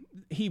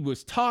he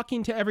was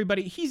talking to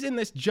everybody. He's in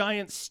this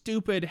giant,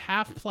 stupid,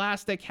 half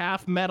plastic,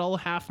 half metal,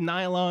 half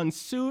nylon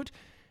suit.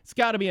 It's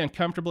got to be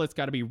uncomfortable. It's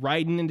got to be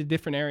riding into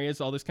different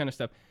areas, all this kind of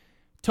stuff.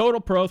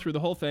 Total pro through the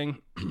whole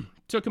thing.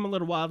 Took him a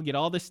little while to get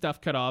all this stuff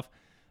cut off.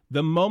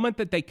 The moment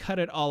that they cut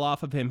it all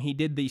off of him, he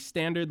did the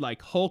standard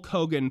like Hulk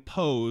Hogan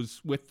pose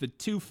with the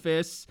two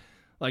fists,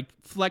 like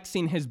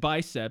flexing his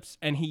biceps,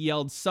 and he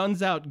yelled,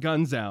 "Sun's out,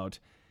 guns out."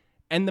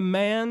 And the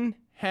man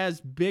has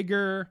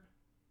bigger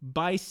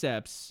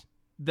biceps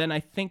than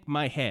I think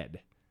my head.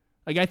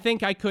 Like I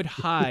think I could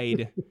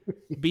hide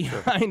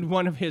behind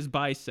one of his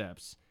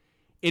biceps.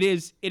 It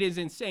is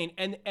insane.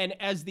 And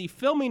as the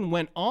filming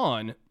went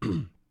on,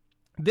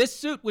 this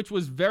suit, which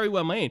was very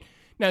well made.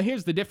 Now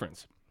here's the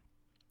difference.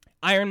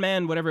 Iron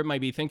Man, whatever it might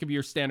be, think of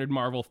your standard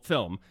Marvel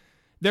film.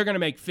 They're going to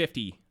make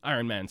 50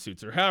 Iron Man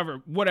suits or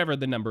whatever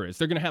the number is.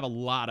 They're going to have a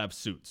lot of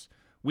suits.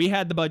 We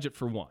had the budget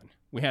for one.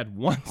 We had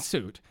one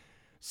suit.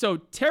 So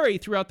Terry,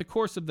 throughout the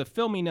course of the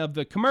filming of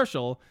the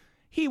commercial,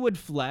 he would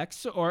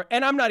flex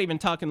and I'm not even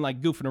talking like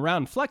goofing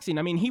around flexing.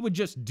 I mean, he would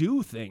just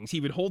do things.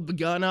 He would hold the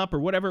gun up or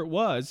whatever it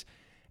was.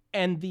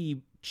 And the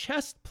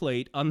chest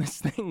plate on this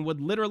thing would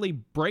literally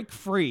break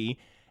free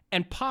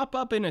and pop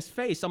up in his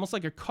face, almost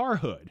like a car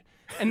hood.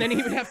 And then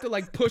he would have to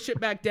like push it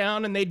back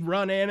down and they'd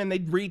run in and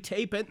they'd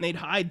retape it and they'd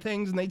hide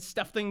things and they'd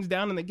stuff things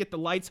down and they'd get the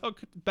lights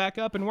hooked back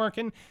up and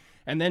working.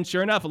 And then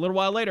sure enough, a little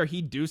while later,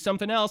 he'd do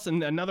something else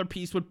and another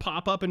piece would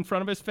pop up in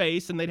front of his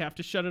face and they'd have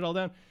to shut it all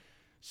down.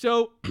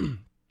 So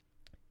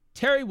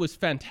Terry was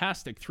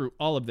fantastic through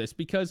all of this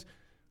because,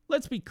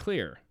 let's be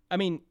clear, I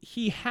mean,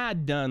 he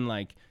had done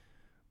like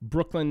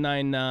Brooklyn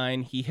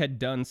Nine-Nine. He had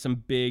done some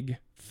big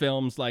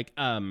films like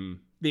The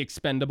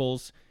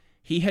Expendables.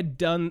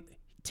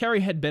 Terry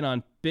had been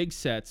on big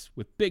sets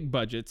with big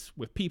budgets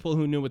with people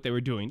who knew what they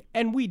were doing,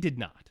 and we did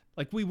not.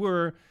 Like,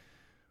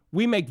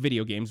 we make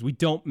video games. We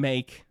don't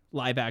make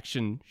live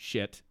action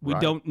shit. We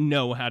don't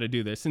know how to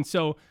do this. And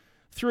so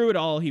through it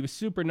all, he was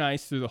super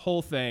nice through the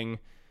whole thing.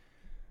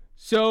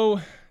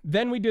 So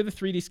then we do the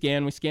 3D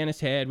scan. We scan his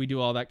head. We do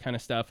all that kind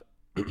of stuff.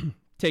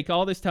 Take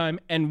all this time.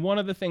 And one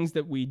of the things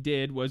that we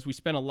did was we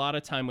spent a lot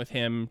of time with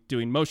him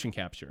doing motion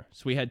capture.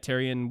 So we had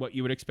Terry in what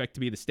you would expect to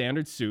be the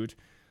standard suit,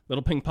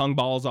 little ping pong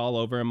balls all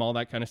over him, all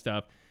that kind of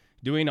stuff,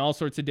 doing all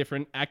sorts of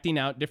acting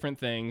out different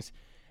things.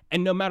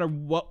 And no matter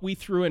what we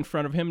threw in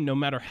front of him, no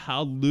matter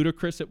how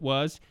ludicrous it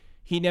was,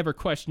 he never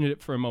questioned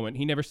it for a moment.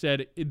 He never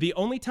said, the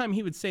only time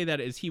he would say that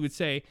is he would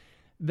say,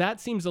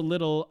 that seems a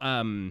little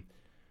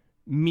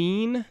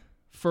mean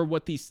for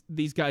what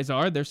these guys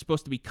are. They're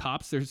supposed to be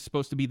cops. They're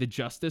supposed to be the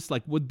justice.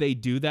 Like, would they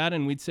do that?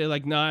 And we'd say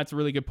like, nah, that's a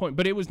really good point.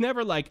 But it was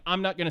never like,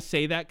 I'm not going to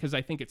say that because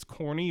I think it's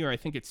corny or I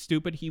think it's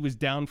stupid. He was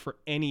down for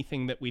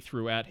anything that we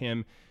threw at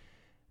him.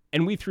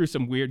 And we threw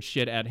some weird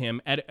shit at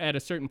him. At a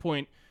certain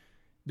point,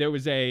 there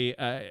was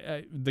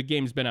the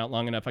game's been out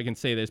long enough, I can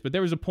say this, but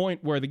there was a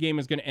point where the game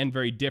was going to end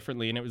very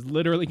differently, and it was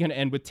literally going to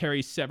end with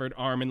Terry's severed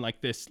arm in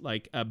like this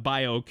like a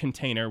bio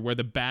container where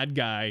the bad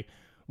guy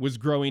was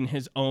growing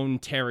his own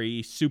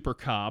Terry super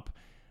cop,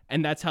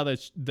 and that's how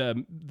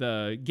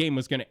the game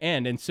was going to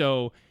end. And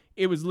so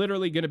it was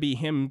literally going to be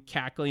him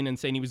cackling and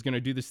saying he was going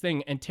to do this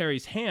thing, and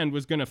Terry's hand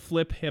was going to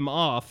flip him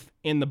off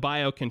in the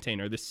bio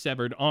container, the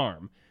severed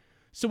arm.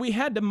 So we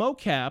had to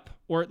mocap,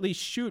 or at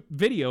least shoot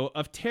video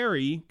of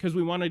Terry, because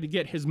we wanted to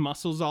get his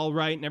muscles all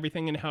right and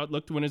everything and how it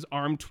looked when his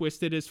arm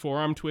twisted, his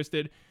forearm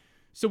twisted.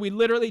 So we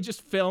literally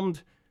just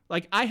filmed,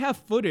 like, I have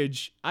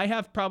footage. I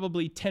have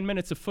probably 10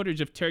 minutes of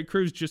footage of Terry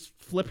Crews just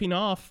flipping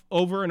off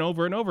over and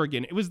over and over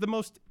again. It was the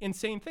most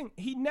insane thing.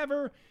 He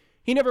never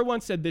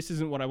once said, this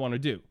isn't what I want to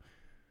do.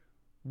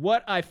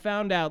 What I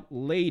found out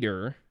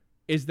later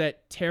is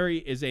that Terry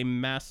is a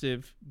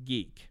massive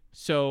geek.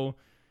 So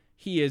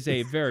he is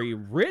a very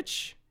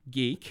rich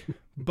geek,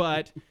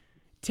 but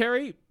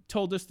Terry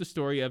told us the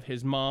story of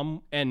his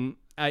mom, and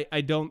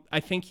I know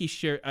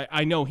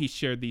he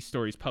shared these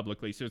stories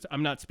publicly, so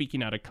I'm not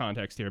speaking out of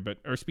context here,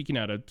 or speaking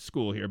out of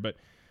school here, but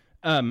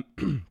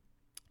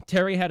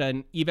Terry had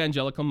an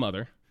evangelical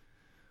mother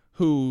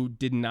who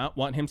did not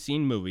want him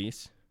seeing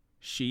movies.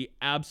 She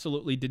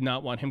absolutely did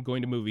not want him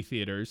going to movie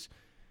theaters.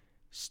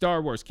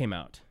 Star Wars came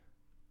out.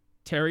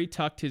 Terry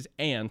talked his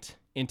aunt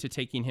into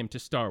taking him to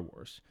Star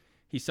Wars.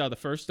 He saw the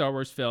first Star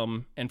Wars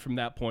film, and from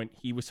that point,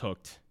 he was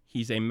hooked.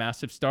 He's a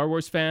massive Star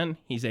Wars fan.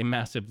 He's a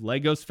massive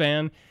Legos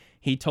fan.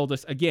 He told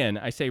us, again,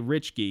 I say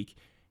rich geek,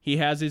 he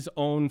has his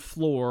own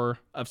floor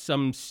of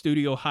some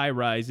studio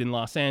high-rise in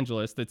Los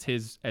Angeles that's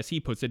his, as he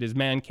puts it, his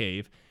man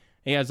cave.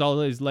 He has all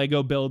his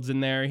Lego builds in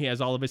there. He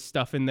has all of his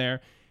stuff in there.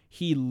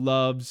 He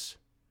loves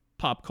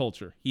pop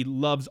culture. He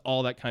loves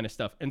all that kind of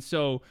stuff. And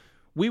so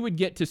we would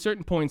get to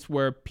certain points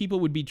where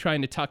people would be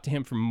trying to talk to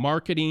him from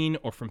marketing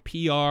or from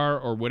PR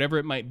or whatever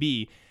it might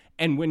be.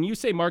 And when you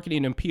say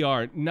marketing and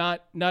PR,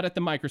 not at the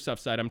Microsoft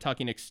side, I'm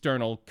talking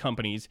external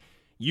companies.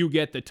 You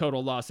get the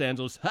total Los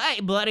Angeles,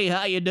 hey, buddy,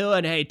 how you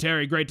doing? Hey,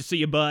 Terry, great to see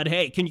you, bud.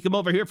 Hey, can you come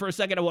over here for a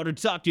second? I wanted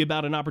to talk to you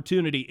about an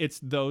opportunity. It's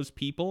those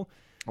people.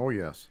 Oh,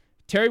 yes.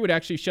 Terry would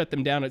actually shut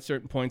them down at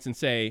certain points and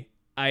say,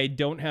 I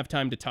don't have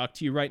time to talk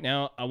to you right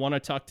now. I want to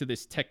talk to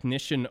this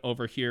technician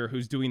over here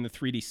who's doing the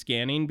 3D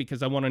scanning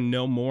because I want to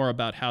know more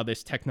about how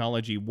this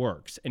technology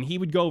works. And he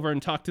would go over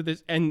and talk to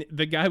this, and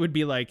the guy would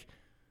be like,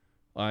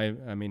 I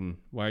mean,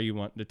 why are you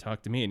wanting to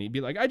talk to me? And he'd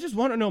be like, I just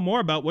want to know more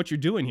about what you're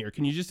doing here.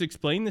 Can you just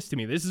explain this to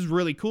me? This is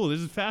really cool. This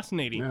is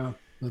fascinating. Yeah,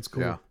 that's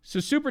cool. Yeah. So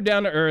super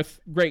down to earth,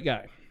 great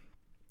guy.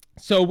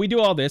 So we do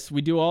all this.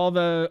 We do all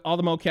the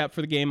mocap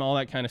for the game, all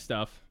that kind of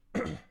stuff.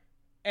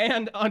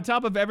 And on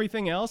top of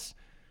everything else,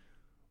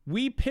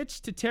 we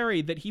pitched to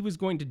Terry that he was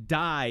going to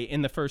die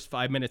in the first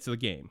 5 minutes of the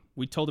game.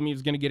 We told him he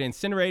was going to get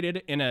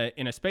incinerated in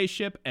a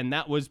spaceship, and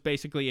that was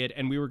basically it.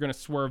 And we were going to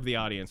swerve the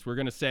audience. We're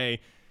going to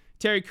say,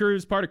 Terry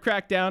Crews, part of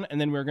Crackdown,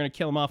 and then we were going to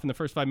kill him off in the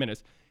first 5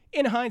 minutes.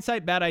 In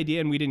hindsight, bad idea,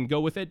 and we didn't go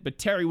with it, but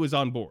Terry was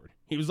on board.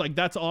 He was like,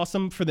 that's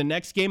awesome. For the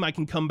next game, I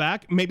can come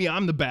back. Maybe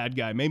I'm the bad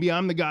guy. Maybe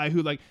I'm the guy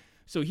who, like...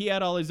 So he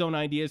had all his own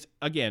ideas.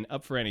 Again,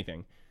 up for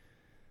anything.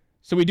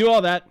 So we do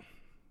all that.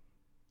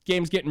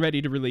 Game's getting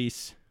ready to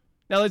release.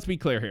 Now, let's be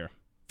clear here.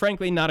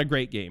 Frankly, not a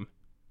great game.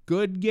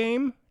 Good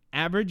game,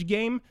 average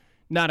game,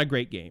 not a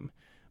great game.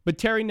 But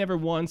Terry never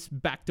once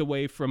backed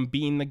away from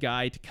being the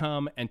guy to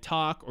come and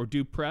talk or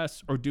do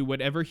press or do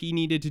whatever he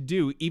needed to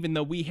do, even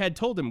though we had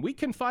told him, we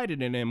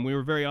confided in him, we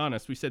were very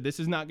honest. We said, this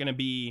is not going to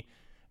be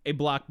a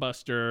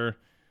blockbuster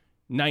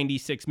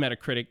 96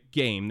 Metacritic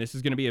game. This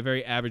is going to be a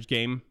very average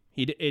game.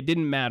 It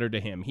didn't matter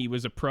to him. He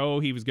was a pro.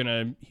 He was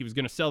gonna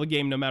sell the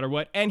game no matter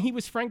what, and he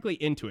was frankly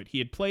into it. He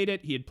had played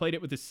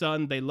it with his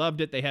son. They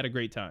loved it. They had a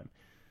great time.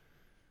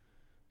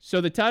 So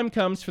the time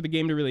comes for the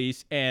game to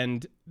release,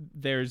 and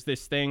there's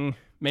this thing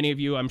many of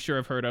you I'm sure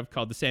have heard of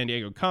called the San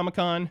Diego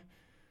Comic-Con.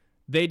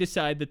 They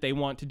decide that they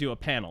want to do a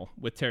panel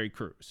with Terry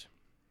Crews.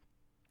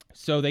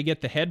 So they get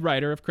the head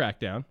writer of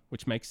Crackdown,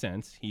 which makes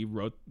sense. He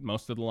wrote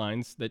most of the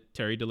lines that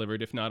Terry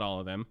delivered, if not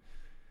all of them.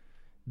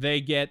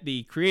 They get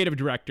the creative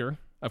director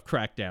of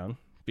Crackdown,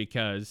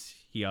 because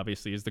he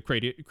obviously is the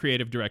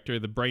creative director,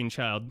 the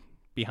brainchild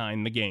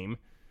behind the game.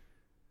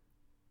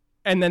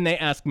 And then they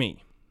ask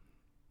me.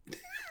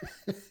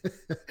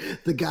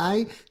 The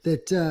guy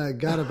that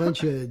got a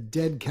bunch of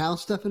dead cow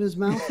stuff in his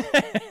mouth?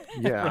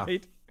 Yeah.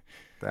 Right?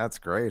 That's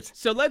great.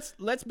 So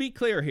let's be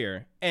clear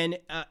here. And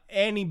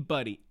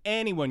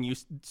anyone you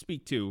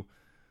speak to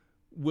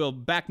will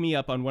back me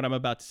up on what I'm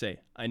about to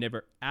say. I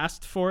never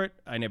asked for it.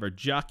 I never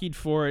jockeyed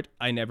for it.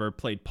 I never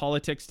played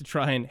politics to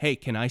try and, hey,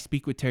 can I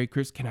speak with Terry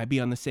Crews? Can I be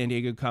on the San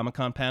Diego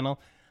Comic-Con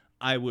panel?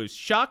 I was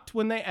shocked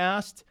when they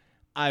asked.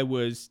 I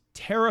was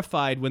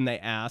terrified when they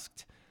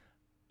asked.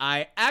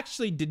 I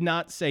actually did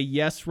not say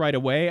yes right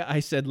away.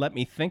 I said, let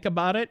me think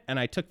about it. And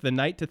I took the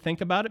night to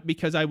think about it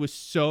because I was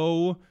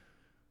so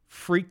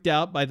freaked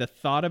out by the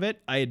thought of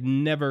it. I had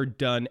never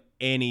done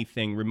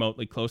anything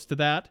remotely close to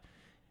that.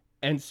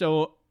 And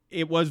so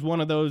it was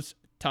one of those,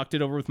 talked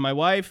it over with my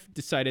wife,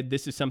 decided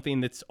this is something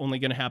that's only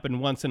going to happen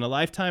once in a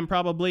lifetime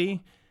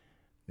probably.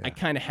 Yeah. I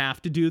kind of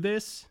have to do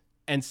this.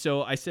 And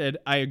so I said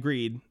I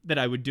agreed that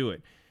I would do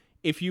it.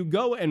 If you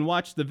go and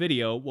watch the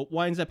video, what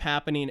winds up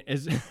happening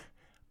is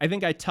I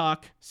think I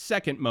talk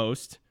second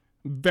most,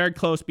 very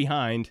close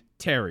behind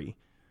Terry.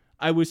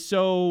 I was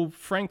so,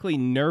 frankly,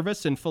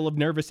 nervous and full of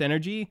nervous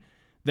energy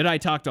that I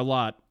talked a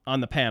lot on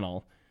the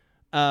panel.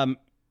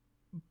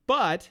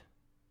 But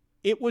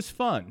it was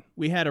fun.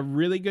 We had a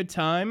really good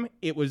time.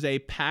 It was a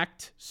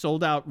packed,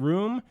 sold-out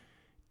room.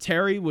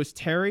 Terry was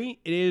Terry.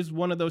 It is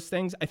one of those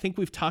things. I think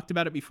we've talked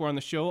about it before on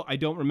the show. I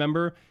don't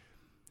remember.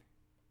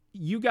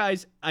 You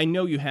guys, I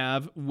know you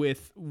have,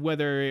 with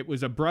whether it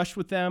was a brush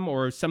with them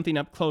or something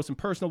up close and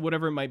personal,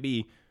 whatever it might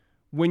be.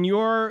 When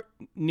you're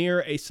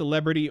near a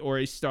celebrity or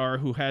a star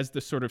who has the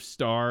sort of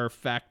star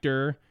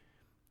factor,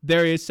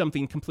 there is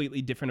something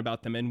completely different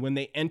about them. And when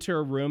they enter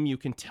a room, you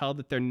can tell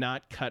that they're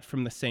not cut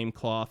from the same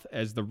cloth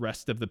as the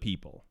rest of the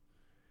people.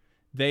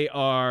 They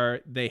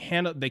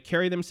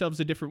carry themselves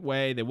a different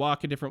way. They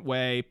walk a different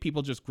way.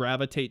 People just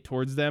gravitate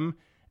towards them.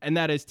 And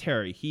that is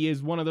Terry. He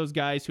is one of those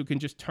guys who can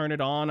just turn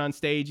it on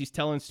stage. He's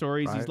telling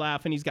stories. Right. He's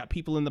laughing. He's got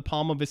people in the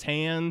palm of his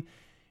hand.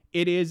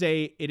 It is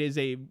a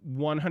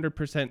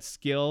 100%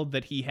 skill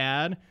that he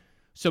had.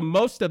 So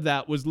most of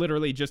that was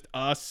literally just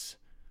us,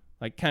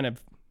 like, kind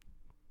of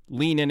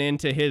leaning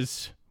into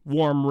his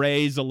warm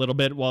rays a little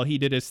bit while he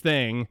did his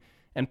thing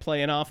and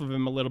playing off of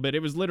him a little bit.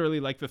 It was literally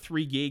like the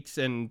three geeks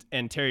and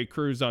Terry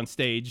Crews on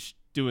stage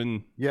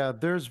doing. Yeah,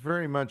 there's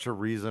very much a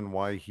reason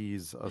why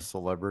he's a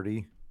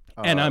celebrity.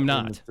 And I'm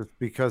not. It's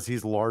because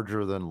he's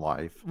larger than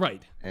life.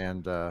 Right.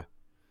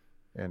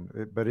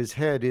 But his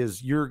head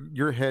is,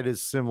 your head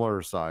is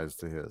similar size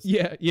to his.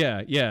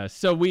 Yeah.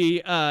 So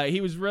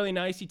he was really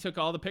nice. He took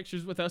all the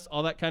pictures with us,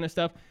 all that kind of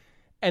stuff.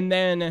 And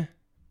then,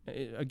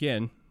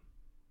 again,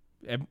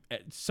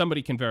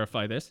 somebody can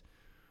verify this.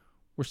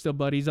 We're still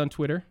buddies on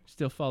Twitter,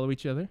 still follow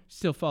each other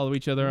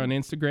on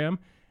Instagram.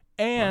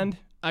 And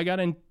I got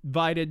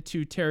invited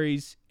to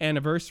Terry's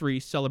anniversary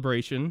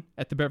celebration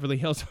at the Beverly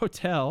Hills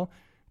Hotel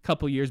a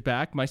couple years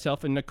back,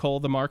 myself and Nicole,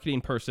 the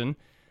marketing person.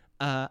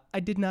 I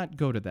did not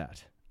go to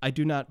that. I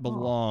do not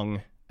belong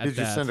at that. Did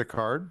you send a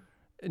card?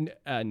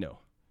 No.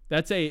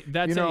 That's a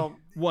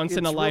once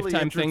in a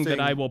lifetime thing that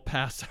I will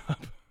pass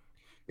up.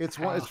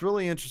 It's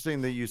really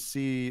interesting that you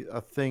see a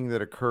thing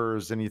that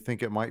occurs and you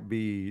think it might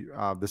be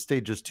the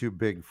stage is too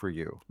big for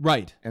you.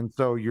 Right. And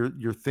so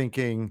you're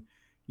thinking,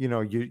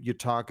 you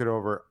talk it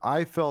over.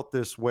 I felt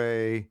this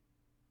way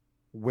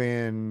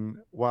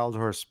when Wild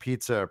Horse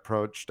Pizza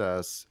approached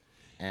us,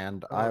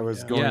 and I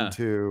was going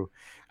to.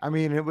 I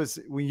mean, it was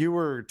when you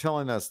were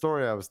telling that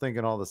story, I was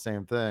thinking all the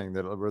same thing,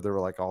 that where there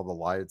were like all the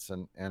lights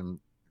and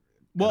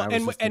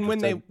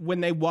when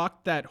they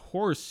walked that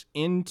horse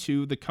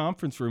into the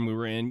conference room we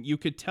were in, you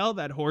could tell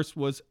that horse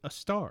was a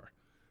star.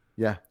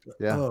 Yeah.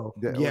 Oh,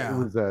 yeah. It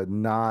was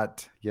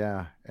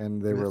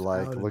and they were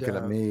like looking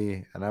at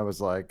me, and I was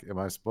like, "Am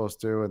I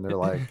supposed to?" And they're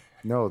like,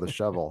 "No, the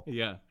shovel."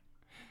 Yeah.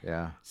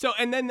 So,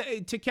 and then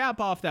to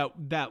cap off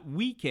that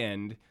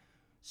weekend,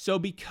 so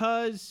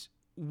because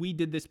we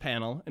did this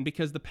panel and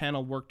because the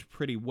panel worked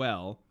pretty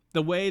well,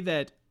 the way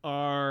that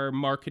our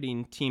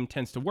marketing team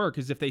tends to work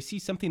is if they see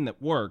something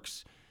that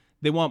works,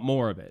 they want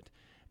more of it.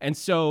 And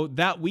so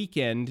that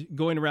weekend,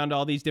 going around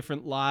all these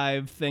different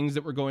live things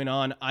that were going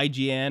on,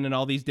 IGN and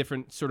all these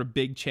different sort of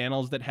big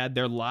channels that had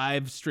their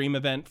live stream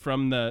event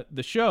from the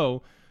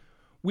show,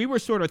 we were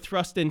sort of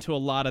thrust into a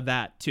lot of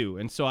that too.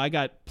 And so I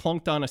got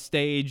plunked on a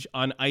stage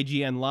on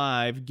IGN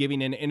Live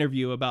giving an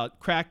interview about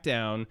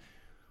Crackdown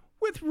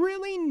with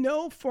really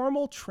no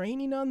formal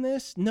training on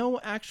this, no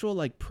actual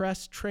like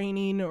press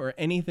training or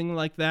anything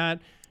like that.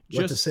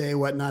 What to say,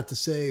 what not to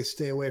say,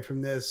 stay away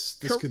from this.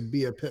 This could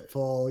be a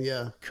pitfall,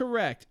 yeah.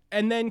 Correct.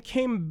 And then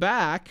came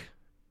back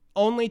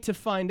only to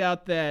find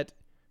out that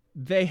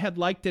they had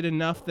liked it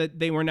enough that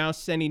they were now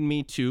sending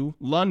me to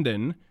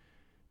London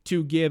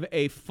to give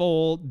a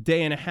full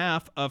day and a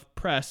half of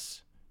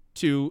press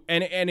to,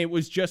 and it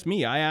was just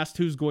me. I asked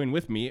who's going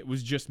with me. It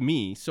was just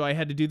me. So I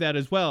had to do that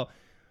as well.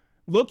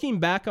 Looking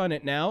back on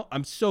it now,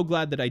 I'm so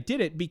glad that I did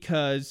it,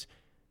 because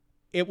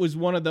it was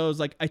one of those,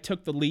 like, I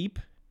took the leap.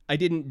 I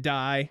didn't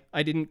die.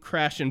 I didn't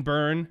crash and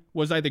burn.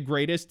 Was I the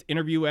greatest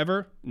interview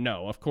ever?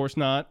 No, of course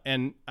not.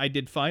 And I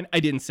did fine. I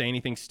didn't say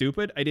anything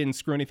stupid. I didn't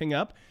screw anything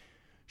up.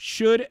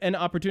 Should an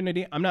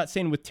opportunity, I'm not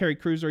saying with Terry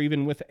Crews or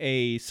even with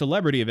a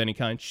celebrity of any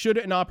kind, should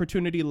an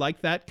opportunity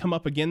like that come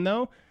up again,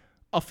 though,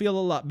 I'll feel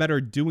a lot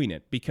better doing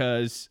it,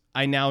 because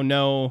I now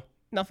know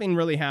nothing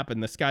really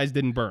happened. The skies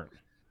didn't burn.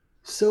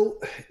 So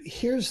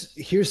here's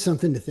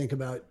something to think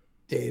about,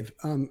 Dave.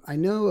 I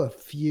know a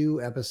few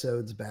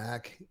episodes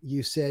back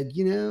you said,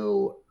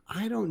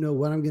 I don't know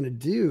what I'm going to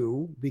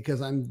do,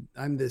 because I'm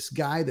this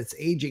guy that's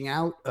aging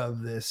out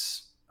of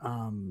this,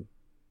 of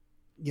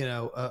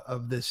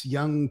this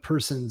young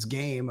person's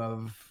game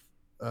of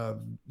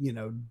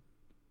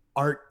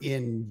art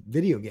in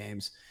video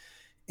games.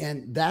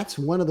 And that's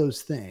one of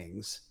those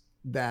things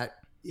that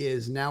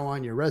is now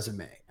on your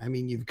resume. I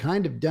mean, you've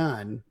kind of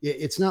done,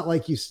 it's not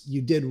like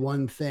you did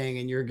one thing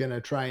and you're going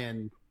to try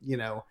and,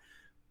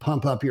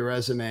 pump up your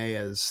resume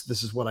as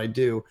this is what I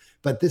do.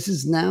 But this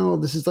is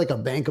like a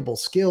bankable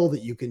skill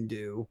that you can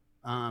do.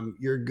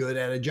 You're good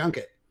at a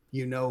junket.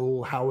 You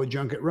know how a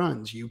junket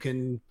runs. You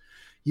can,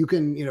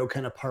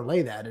 kind of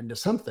parlay that into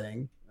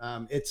something.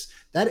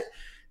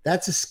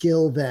 That's a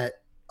skill that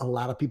a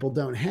lot of people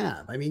don't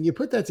have. I mean, you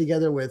put that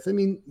together with,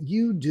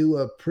 you do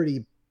a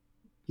pretty,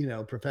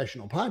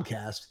 professional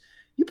podcast.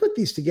 You put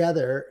these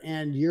together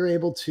and you're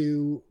able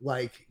to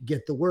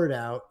get the word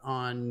out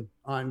on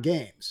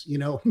games.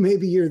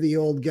 Maybe you're the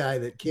old guy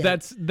that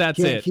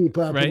can't keep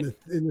up, right,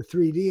 in the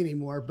 3D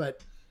anymore,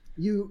 but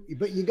you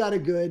got a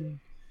good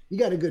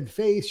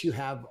face. You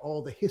have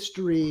all the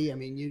history. I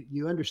mean,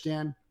 you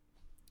understand.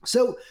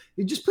 So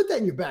you just put that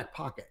in your back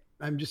pocket.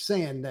 I'm just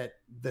saying that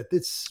put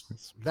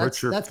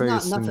your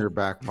face in your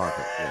back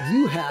pocket.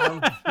 You have,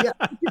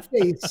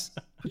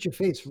 put your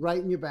face right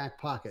in your back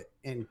pocket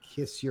and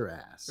kiss your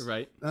ass.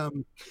 Right.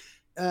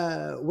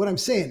 What I'm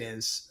saying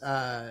is,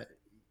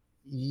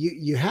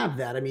 you have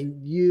that. I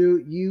mean,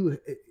 you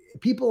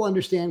people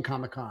understand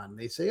Comic-Con.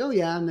 They say, oh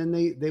yeah. And then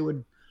they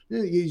would,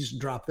 you just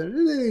drop that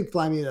and then they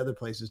fly me to other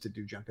places to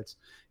do junkets.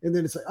 And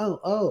then it's like,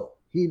 oh,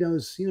 he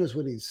knows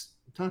what he's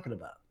talking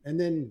about. And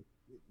then,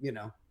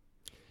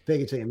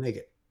 fake it till you make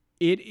it.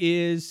 It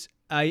is,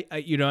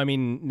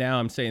 now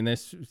I'm saying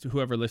this,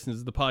 whoever listens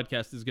to the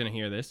podcast is going to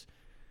hear this.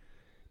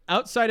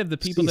 Outside of the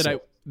people that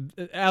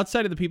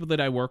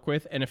I work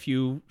with and a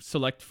few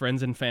select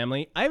friends and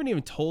family, I haven't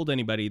even told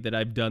anybody that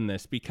I've done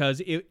this,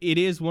 because it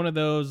is one of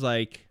those,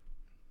 there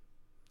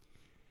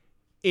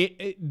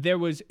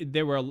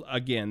were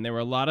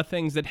a lot of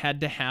things that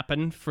had to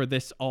happen for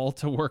this all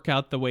to work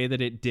out the way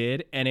that it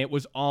did. And it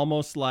was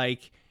almost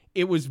like,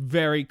 it was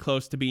very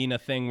close to being a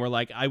thing where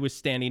I was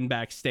standing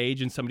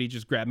backstage and somebody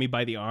just grabbed me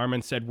by the arm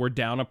and said, we're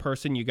down a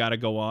person, you got to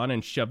go on,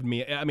 and shoved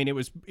me. I mean,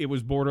 it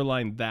was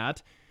borderline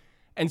that.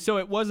 And so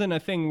it wasn't a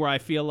thing where I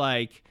feel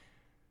like,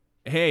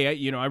 hey,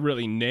 I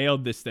really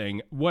nailed this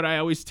thing. What I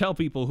always tell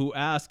people who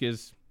ask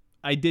is,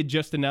 I did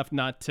just enough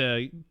not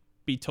to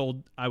be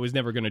told I was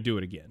never going to do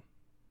it again.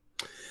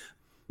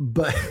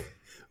 But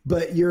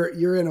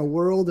you're in a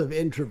world of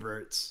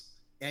introverts.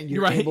 And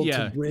you're able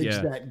to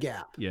bridge that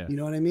gap. Yeah. You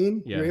know what I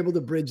mean? Yeah. You're able to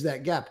bridge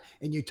that gap.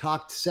 And you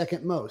talked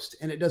second most.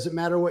 And it doesn't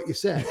matter what you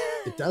said.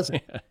 It doesn't.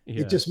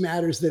 It just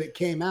matters that it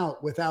came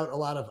out without a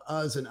lot of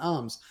uhs and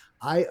ums.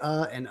 I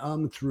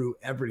and through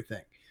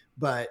everything.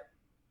 But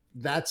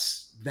that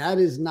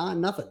is not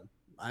nothing.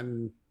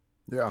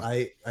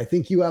 I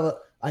think you have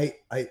I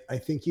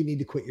think you need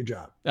to quit your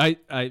job.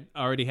 I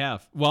already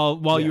have.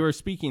 While you were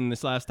speaking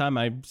this last time,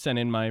 I sent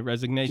in my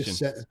resignation.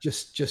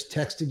 Just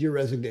texted your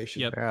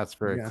resignation. Yep. Yeah, that's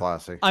very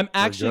classy. I'm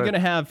actually going to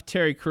have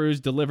Terry Crews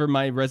deliver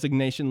my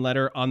resignation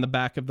letter on the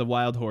back of the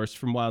Wild Horse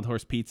from Wild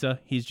Horse Pizza.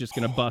 He's just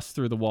going to bust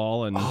through the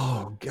wall and.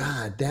 Oh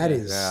God, that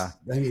is.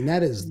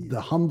 That is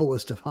the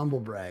humblest of humble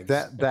brags.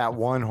 That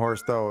one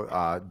horse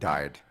though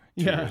died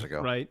 2 years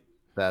ago. Right.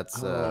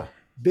 That's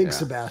Big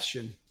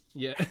Sebastian.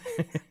 Yeah.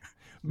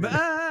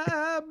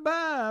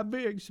 Bye,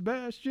 Big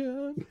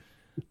Sebastian.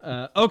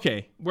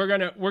 Okay, we're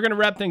gonna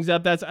wrap things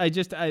up. I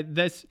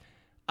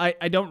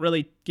don't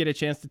really get a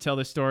chance to tell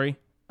this story.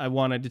 I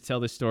wanted to tell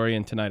this story,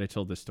 and tonight I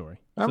told this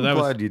story. I'm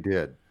glad you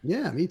did.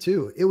 Yeah, me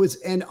too. It was,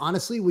 and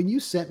honestly, when you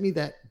sent me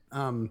that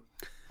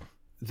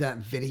that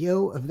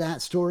video of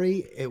that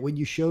story, when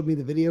you showed me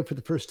the video for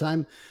the first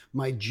time,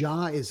 my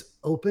jaw is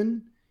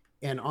open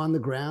and on the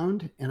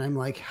ground, and I'm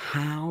like,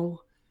 how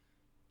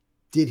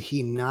did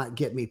he not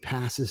get me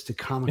passes to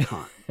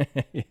Comic-Con?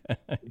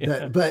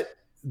 But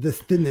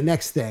then the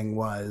next thing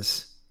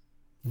was,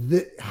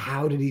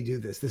 how did he do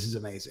this? This is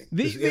amazing.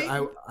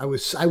 I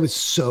was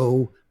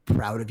so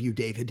proud of you,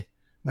 David.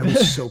 I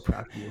was so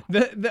proud of you.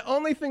 The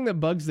only thing that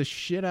bugs the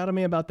shit out of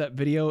me about that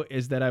video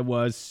is that I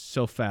was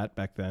so fat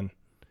back then.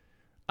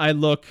 I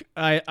look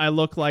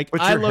like.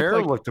 But your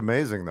hair looked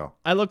amazing, though.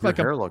 I look like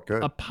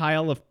a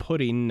pile of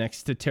pudding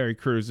next to Terry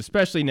Crews,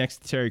 especially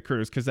next to Terry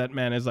Crews, because that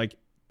man is like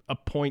a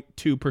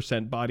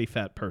 0.2% body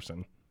fat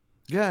person.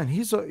 Yeah, and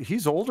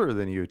he's older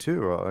than you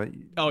too.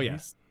 Oh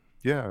yes.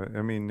 Yeah,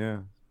 I mean, yeah.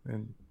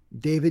 And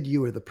David,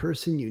 you were the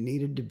person you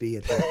needed to be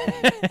at that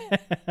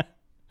moment.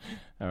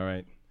 All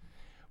right.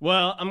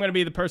 Well, I'm going to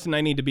be the person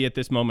I need to be at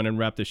this moment and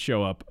wrap this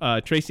show up.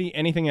 Tracy,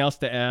 anything else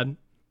to add?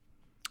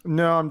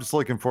 No, I'm just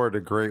looking forward to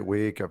a great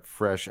week of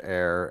fresh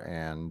air,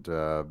 and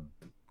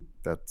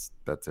that's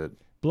it.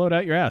 Blow it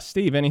out your ass.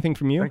 Steve, anything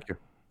from you? Thank you.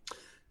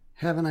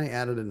 Haven't I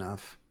added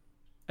enough?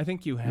 I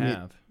think you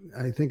have.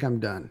 I think I'm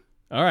done.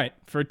 All right.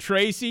 For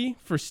Tracy,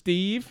 for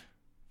Steve,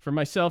 for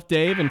myself,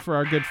 Dave, and for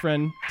our good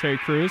friend, Terry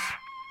Crews,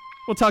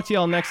 we'll talk to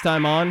y'all next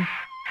time on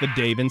The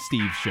Dave and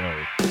Steve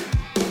Show.